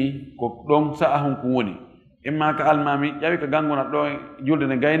ko ɗon sa'ahun kun woni imma ka almami ƴawi ka gangunal ɗo julde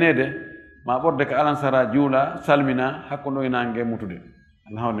nde gaynede ma ɓorde ka alansara juula salmina hakkon ɗo ina gemmutude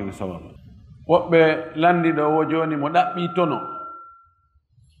alhamdulillah sawaba woɓɓe landiɗo wo joni mo ɗaɓɓi tono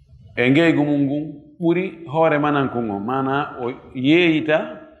e ngeygu mum ngun ɓuri hoore manankun o mana o yeeyita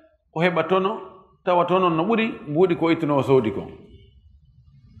o heɓa tono tawa tonon no ɓuri mbuuɗi ko ittuno o soodi ko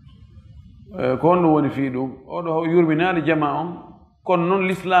honɗum woni fii ɗum oɗo yurminaali jama on kono noon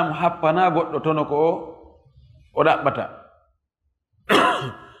l'islam happana goɗɗo tono ko o ɗaɓɓata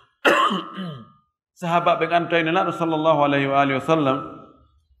sahaba ɓe gantayno laɗo sallllahu alayhi wa alihi wa sallam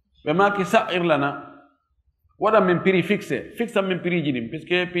ɓe maki sa'ir lana waɗan min prix fixe min prix ji ɗin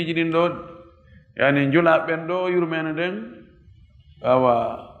puisque piiji ɗin ɗo yani njula ɓen ɗo yurmene nden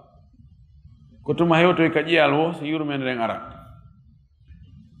awa ko tuma hewtoy ka ƴiyal wo so yurmene nden ara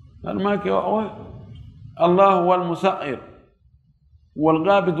ɗan maki o allahu wal musa'ir wal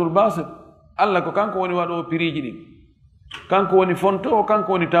gabidu lbasit allah ko kanko woni waɗo prix ji ɗin kanko woni fontowo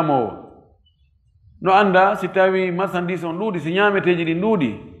kanko woni tamowo no anda si tawi marchandise on ɗuuɗi si ñameteji ɗin ɗuuɗi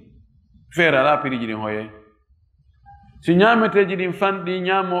feere ala prix ji ɗin hoye si ñameteji ɗin fanɗi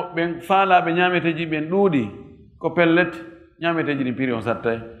ñamoɓe faalaɓe ñameteji ɓen ɗuuɗi ko pellet ñameteji ɗin prix on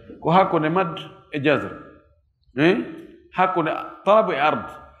sattay ko hakkude mad e jasre hakkude talabu e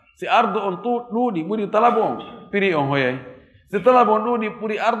arde si arde on ɗuuɗi ɓuri talabu on prix on hoyay si talabu on ɗuuɗi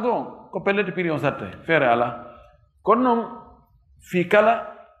ɓuri arde on ko pellet prix on sattay feere ala kono noon fi kala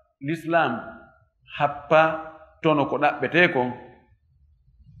l'islam happa tono ko ɗaɓɓete kon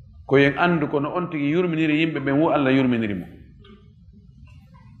ko yen andu kono on tigi yurminiri yimɓe ɓen wo allah yurminiri mo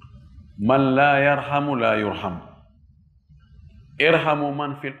man la yarhamu la yurham irhamu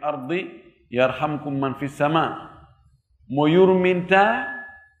man fi l ardi yarhamkum man fi sama mo yurminta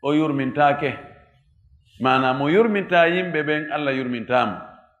o yurmintake mana mo yurminta yimɓe ɓen allah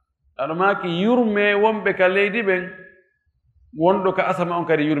yurmintamo aɗo maki yurme wonɓe ka leydi ɓen wonɗo ka asama on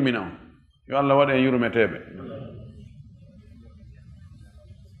kadi yurmina on yo allah waɗa en yurmeteɓe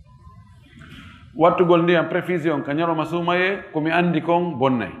wattugol ndiyam préfusion ka ñalowma suumaye komi andi kon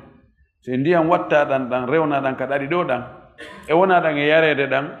bonnay so ndiyam watta ɗan rewna ɗan ka ɗaɗi ɗo ɗan e wona ɗan e yarede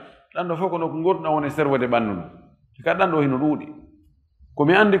ɗan ɗan ɗo fof kono ko gortuɗa woni servode ɓanndu ɗum ka ɗan ɗo hino ɗuuɗi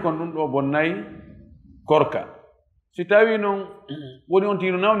komi anndi kon ɗum ɗo bonnayi korka si tawi noon woni on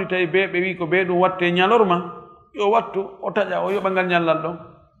tino nawni tawi ɓe wi ko ɓe ɗum watte ñalorma yo wattu o taƴa o yoɓa ngal ñallal ɗon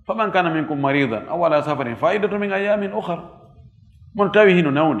faman kana minkum maridan aw ala safarin faidatu min ayamin ukhar mon tawi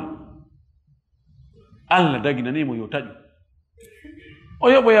hino nawni Allah daginanimo yo taƴu o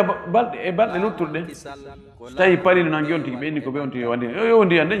yoɓoya balɗe luttuɗe tawi palino nan jonti ɓe inni ko ɓe on tigi wandi yo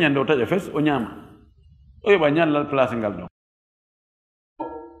ndiyan nde ñande o taƴa fes o ñaama o yoɓa ñallal place ngal ɗon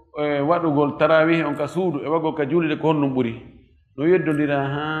waɗugol tarawih on ka suudu e waɗgol ka julde ko honɗum ɓuri no yeddodira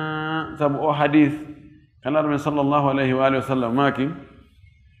ha sabu o hadis kalaɗo men sallllahu alayhi wa alihi wa sallam maki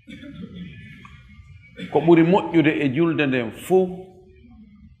ko ɓuri moƴƴude e julde nden fuu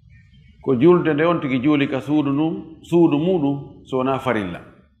ko julde nde on tigi juuli ka suudu muɗum so wona farilla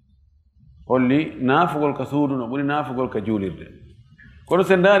holli naafugol ka suudu no ɓuri naafugol ka juulirde kono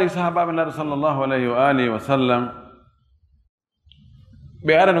sen ndaari sahabaɓe laɗo sallllahu alayhi wa alihi wa sallam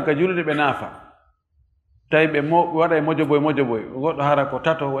ɓe arano ka julde ɓe naafa tawi ɓe waɗa e mojoboy goɗɗo hara ko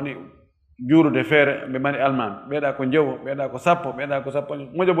tato woni juurude feere ɓe mari almami ɓeeɗa ko jewo ɓeeɗa ko sappo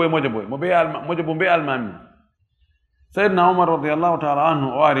mojoboy mo mojobo mbe almami sayyidna umar radiallahu taala anhu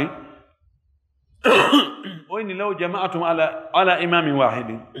o ari o inni law jama'atum ala imamin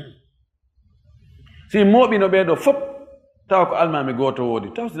wahidin si mooɓino ɓeeɗo fop tawa ko almami gooto woodi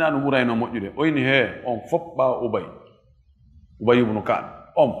taw sina ɗum ɓurayno moƴƴude o inni he on fop ɓaawa ubay ibnu Ka'b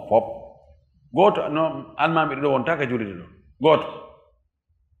on fop gooto no almami ɗo wonta ka julide ɗo gooto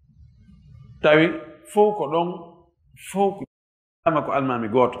tawi fof ko ɗon fof ama ko almami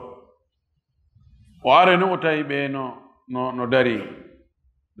gooto o are no o tawi ɓe no dari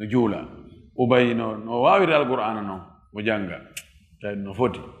no juula ubay no wawiri alqur'ana noon o janga tawi no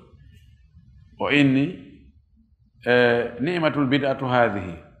foti o inni ni'matul bid'atu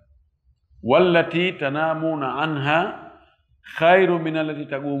hadhihi wallati tanamuna anha khayru min allati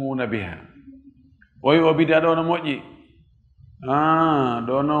taqumuna biha o wi o bid'a ɗo no moƴƴi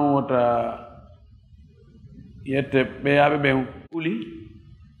ɗo noon wota yette ɓeyaɓe ɓe uli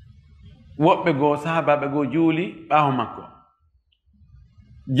woɓɓe goo sahabaɓe goo juuli ɓaawo makko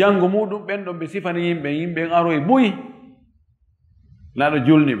janngo muɗum ɓen ɗon ɓe sifani yimɓe aroye buyi laaɗo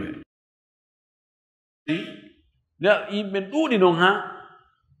julni ɓe yimɓe ɗuuɗi noon ha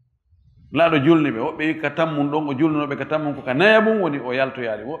laaɗo julni ɓe woɓɓe wi ka tammum ɗon o julnoɓe ka tammum ko ka naya mum woni o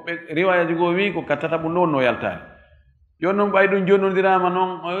yaltoyaade woɓɓe riwayaji goo wi ko ka tataɓum ɗon no yaltaade joni noon ɓay ɗum jonnodirama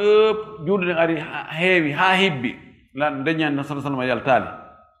noon julde ɗen ari heewi ha hibbi laaɗo deñani no sallah sallam yaltaali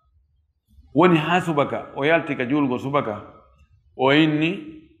woni ha subaka o yalti ka julgol subaka o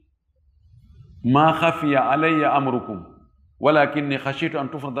inni ma khafiya alayya amrukum walakinni khashitu an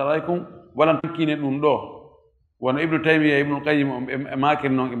tufrada alaykum wala tankine ɗum ɗo wono ibnu taymiya ibnu qayyim e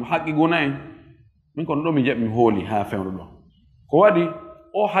makiri noon emo haqqi guna en min kono ɗo mi jaɓi mi hooli ha fewro ɗo ko waɗi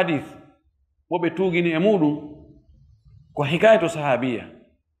o hadis woɓe tuugini e muɗum ko hikayato sahabiya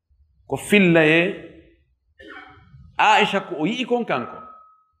ko fillaye Aisha ko o yi'i kon kanko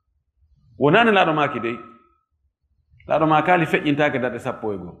wonani laaɗo maki dey laaɗo ma kaali feƴƴintake darɗe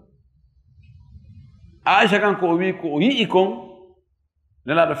 11 Aisha kanko o wi ko o yi'i kon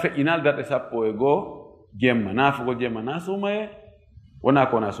nelaaɗo feƴƴinal darɗe 11 jemma naafugol jemma na suumaye wona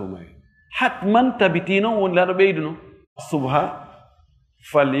ko na suumaye hatman tabiti noon woni laaɗo ɓeydu no subha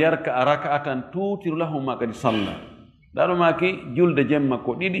falyarka raka'atan tutiru lahu ma kadi salla laaɗo maki julde jemma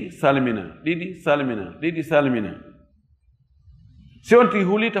ko ɗiɗi salmina si on tigi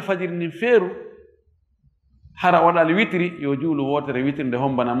hulita fajiri nin feeru hara waɗali witiri yo juulu wotere witiri nde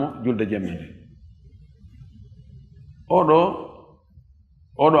hombanamo julde jemma nde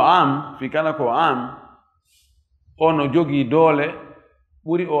oɗo am fi kala ko am ono jogii doole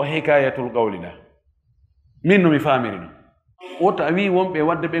ɓuri o hikayatul qawli ɗa min no mi famiri no woto a wi wonɓe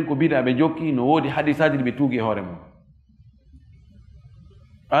wadde ɓen ko biɗa ɓe jokki no woodi hadisaji ɗi ɓe tuugi e hoore mum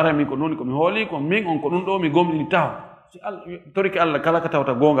ara min ko noni komi hooli ko min on ko ɗum ɗo mi gomɗini taw si toriki Allah kala ka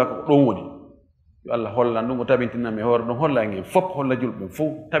tawta gonga ko ɗon woni yo Allah hollan ɗum o tabintinam e hoore ɗum holla en fof holla julɓe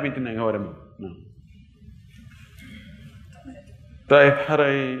fof tabintinan e hoore mum tawi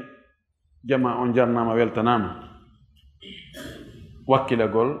haray jama on jarnama weltanama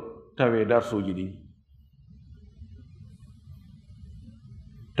wakkilagol tawe darsuji ɗin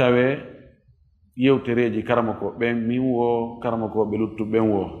tawe yewtereji karamako ɓen min wo karamakoɓe luttuɓen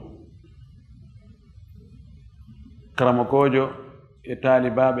wo karamakojo e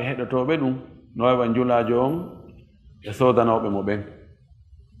taalibaɓe heɗotoɓe ɗum no wawi wan julajo on e sodanoɓe mo ɓen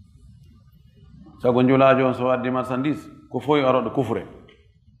sago julajo on so waddi marchandise ko foyi aroɗo kufre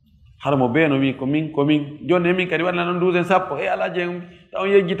har mo beeno wi ko min jonne min kadi waɗna noon 12 sappo alaje taw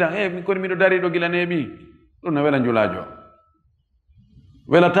yejjitan min koni miɗo dari ɗo gila neeɓi ɗum no wela njulajo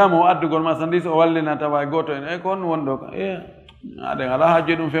welatama o addugol marchandise o wallina tawa goto en ko on wonɗo aɗen ala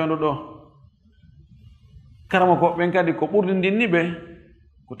haaji ɗum fewndo ɗo karama ko ɓen kadi ko ɓurdi ndinni ɓe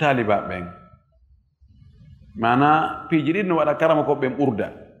ko taaliba ɓen mana piiji ɗiɗi no waɗa karama ko ɓen ɓurda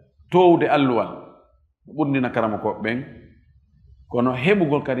towde alluwal ɓurdina karama ko ɓen kono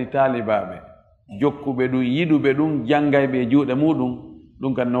heɓugol kadi taalibaɓe jokkuɓe ɗum yiɗuɓe ɗum janngayɓe e juuɗe muɗum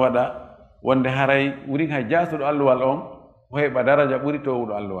ɗum kadi no waɗa wonde haray wuri hay jasuɗo alluwal on o heɓa daraja ɓuri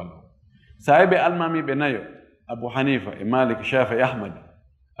towuɗo alluwal on sa heɓe almamiɓe nayo Abu Hanifa e Malik Shafi e Ahmad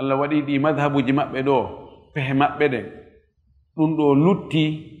Allah waɗi ɗi madhabuji maɓɓe ɗo pehe maɓɓe ɗen ɗum ɗo lutti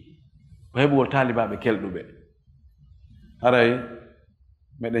o heɓugol taalibaɓe kelɗuɓe haray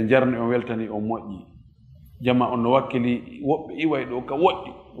meɗen jarni on weltani on moƴƴi jama on no wakkili woɓɓe iway ɗo ka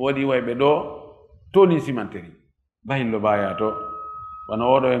woɗɗi waɗi iwayɓe ɗo toni simanteri bahillo baya to wano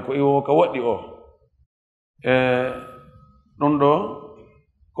oɗo en ko iwo ka woɗɗi o ɗum ɗo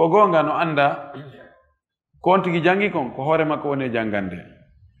ko gonga no anda ko on tigi jangi kon ko hoore makko woni jangande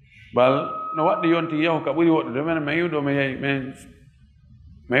bal no waɗɗi yonti yahu ka ɓuri woɗɗude men mi yiwɗo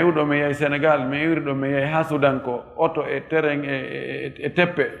mi yahi Sénégal mi iwri ɗo mi yahi ha Soudan ko oto e terrain e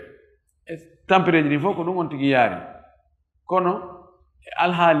teppe e tampireji ɗi fof ko ɗum on tigi yaari kono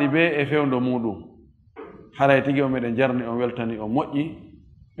alhaali ɓe e fewndo muɗum haray tigi o meɗen jarni on weltani o moƴƴi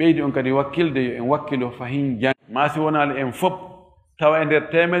ɓeydi on kadi wakkilde yo en wakkilo fahin jang masi wonali en fop tawa e nder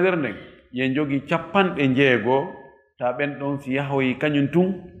temedere nden yen jogi 60 ta ɓen ɗon si yahoyi kañum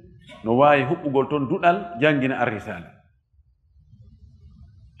tun no wawi huɓɓugol toon duɗal jangina arrisala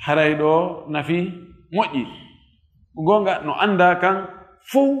haray ɗo nafi moƴƴi gonga no anda kan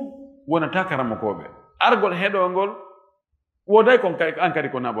fuu wonata karamakoɓe argol heɗongol woday kon an kadi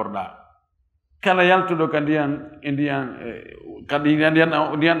ko naɓorɗa kala yaltuɗo ka ndiyan e ndiyan kadi ndiyan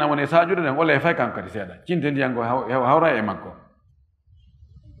ɗam woni sajude nden ole fay kanko kadi seeɗa cinte ndiyan go hawra e makko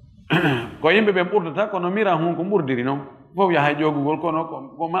ko yimɓe ɓe ɓurdata kono miran hun ko ɓurdiri noon fof yahay ƴogugol kono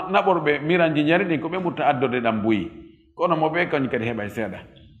ko naɓorɓe miranji jari ɗin ko ɓe ɓurta addode ɗam buyi kono mo ɓe kañum kadi heɓa seeɗa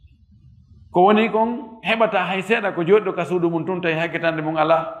ko woni kon heɓata hay seeɗa ko joɗɗo ka suudu mum tun tawi hakkitande mum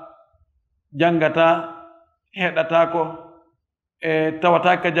ala janngata heɗata ko e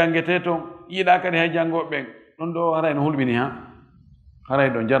tawata ka janngete toon yiɗa kadi hay janngoɓe ɓen ɗon ɗo haray no hulɓini ha haray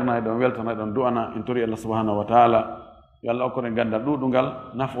ɗon jarna e ɗon weltana ɗon du'ana en tori Allah subhanahu wa taala yo Allah okkoren gandal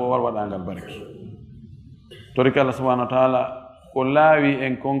ɗuɗungal nafo war waɗangal barki tori ka Allah subhanahu wa taala ko laawi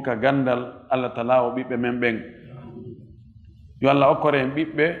en konka gandal Allah tala o ɓiɓɓe men ɓen yo Allah okkore en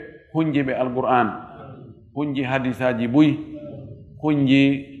ɓiɓɓe hunjiɓe alqur'an hunji hadisaji buy hunji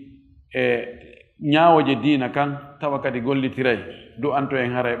e ñaawoje diina kan tawa kadi gollitiray du'anto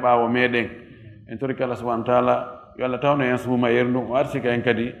en haray ɓaawo meɗen en tori ka Allah subhanahu wa taala yo Allah tawno en suuma yerdu o arsika en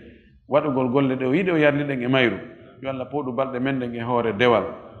kadi waɗugol golle ɗe o yiɗi o yarliɗen e mayru yo Allah pooɗu balɗe men ɗen e hoore dewal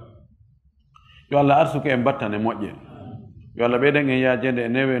yo Allah arsuke en battane moƴƴe yo Allah ɓeyden en yaajende e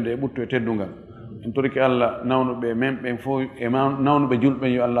newende e ɓuttu e teddungal en toriki Allah nawnuɓe men ɓen fof e nawnuɓe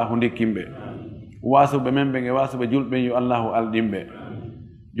julɓen yo Allahu ndikkinɓe wasuɓe men ɓen e wasuɓe julɓen yo Allahu alɗinɓe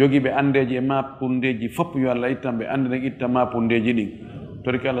jogiiɓe andeji e mapundeji fof yo Allah ittanɓe ande ɗen itta mapundeji ɗin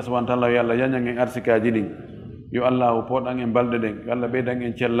toriki Allah subhanahu wa taala yo Allah yañan en arsikaji ɗin yo Allahu poɗan en balɗe ɗen yo Allah ɓeydan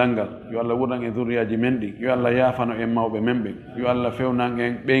en cellal yo Allah wuɗan en zuriyaji men ɗin yo Allah yafano en mawɓe men ɓen yo Allah fewnan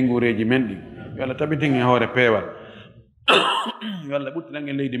en ɓeygureji men ɗin yo Allah tabitin en hoore peewal yo Allah ɓuttinan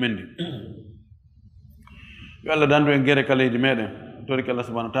en leydi men ɗin yo Allah dandu en gere ka leydi meɗen tori ka Allah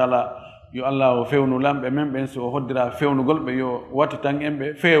subhanahu wa taala yo Allah o fewnu lamɓe men ɓen so o hoddira fewnugol ɓe yo wattitan en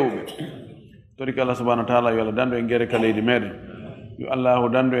ɓe fewɓe tori ka Allah subhanahu wa taala yo Allah dandu en gere ka leydi meɗen yo Allah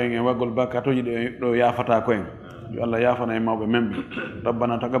dandu en waggol bakkatoji ɗo yafata ko en yo Allah yafana en mawɓe men ɓe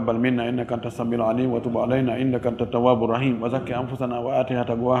rabbana taqabbal minna innaka anta samiul alim wa tub alayna innaka anta tawwabur rahim wa zakki anfusana wa atiha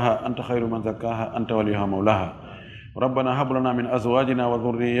taqwaha anta khairu man zakkaha anta waliyuha mawlaha ربنا هب لنا من أزواجنا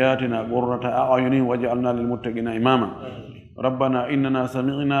وذرياتنا قرة أعين واجعلنا للمتقين إماما ربنا إننا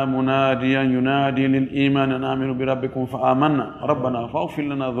سمعنا مناديا ينادي للإيمان أن آمنوا بربكم فآمنا ربنا فاغفر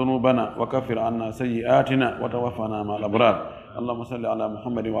لنا ذنوبنا وكفر عنا سيئاتنا وتوفنا مع الأبرار اللهم صل على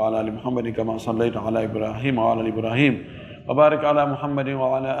محمد وعلى آل محمد كما صليت على إبراهيم وعلى آل إبراهيم وبارك على محمد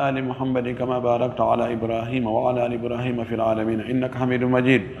وعلى آل محمد كما باركت على إبراهيم وعلى آل إبراهيم في العالمين إنك حميد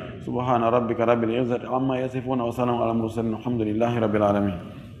مجيد سبحان ربك رب العزة عما يصفون وسلام على المرسلين الحمد لله رب العالمين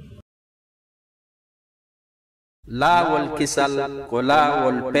LAAWOL KISAL ko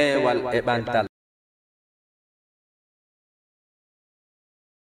laawol peewal e ɓantal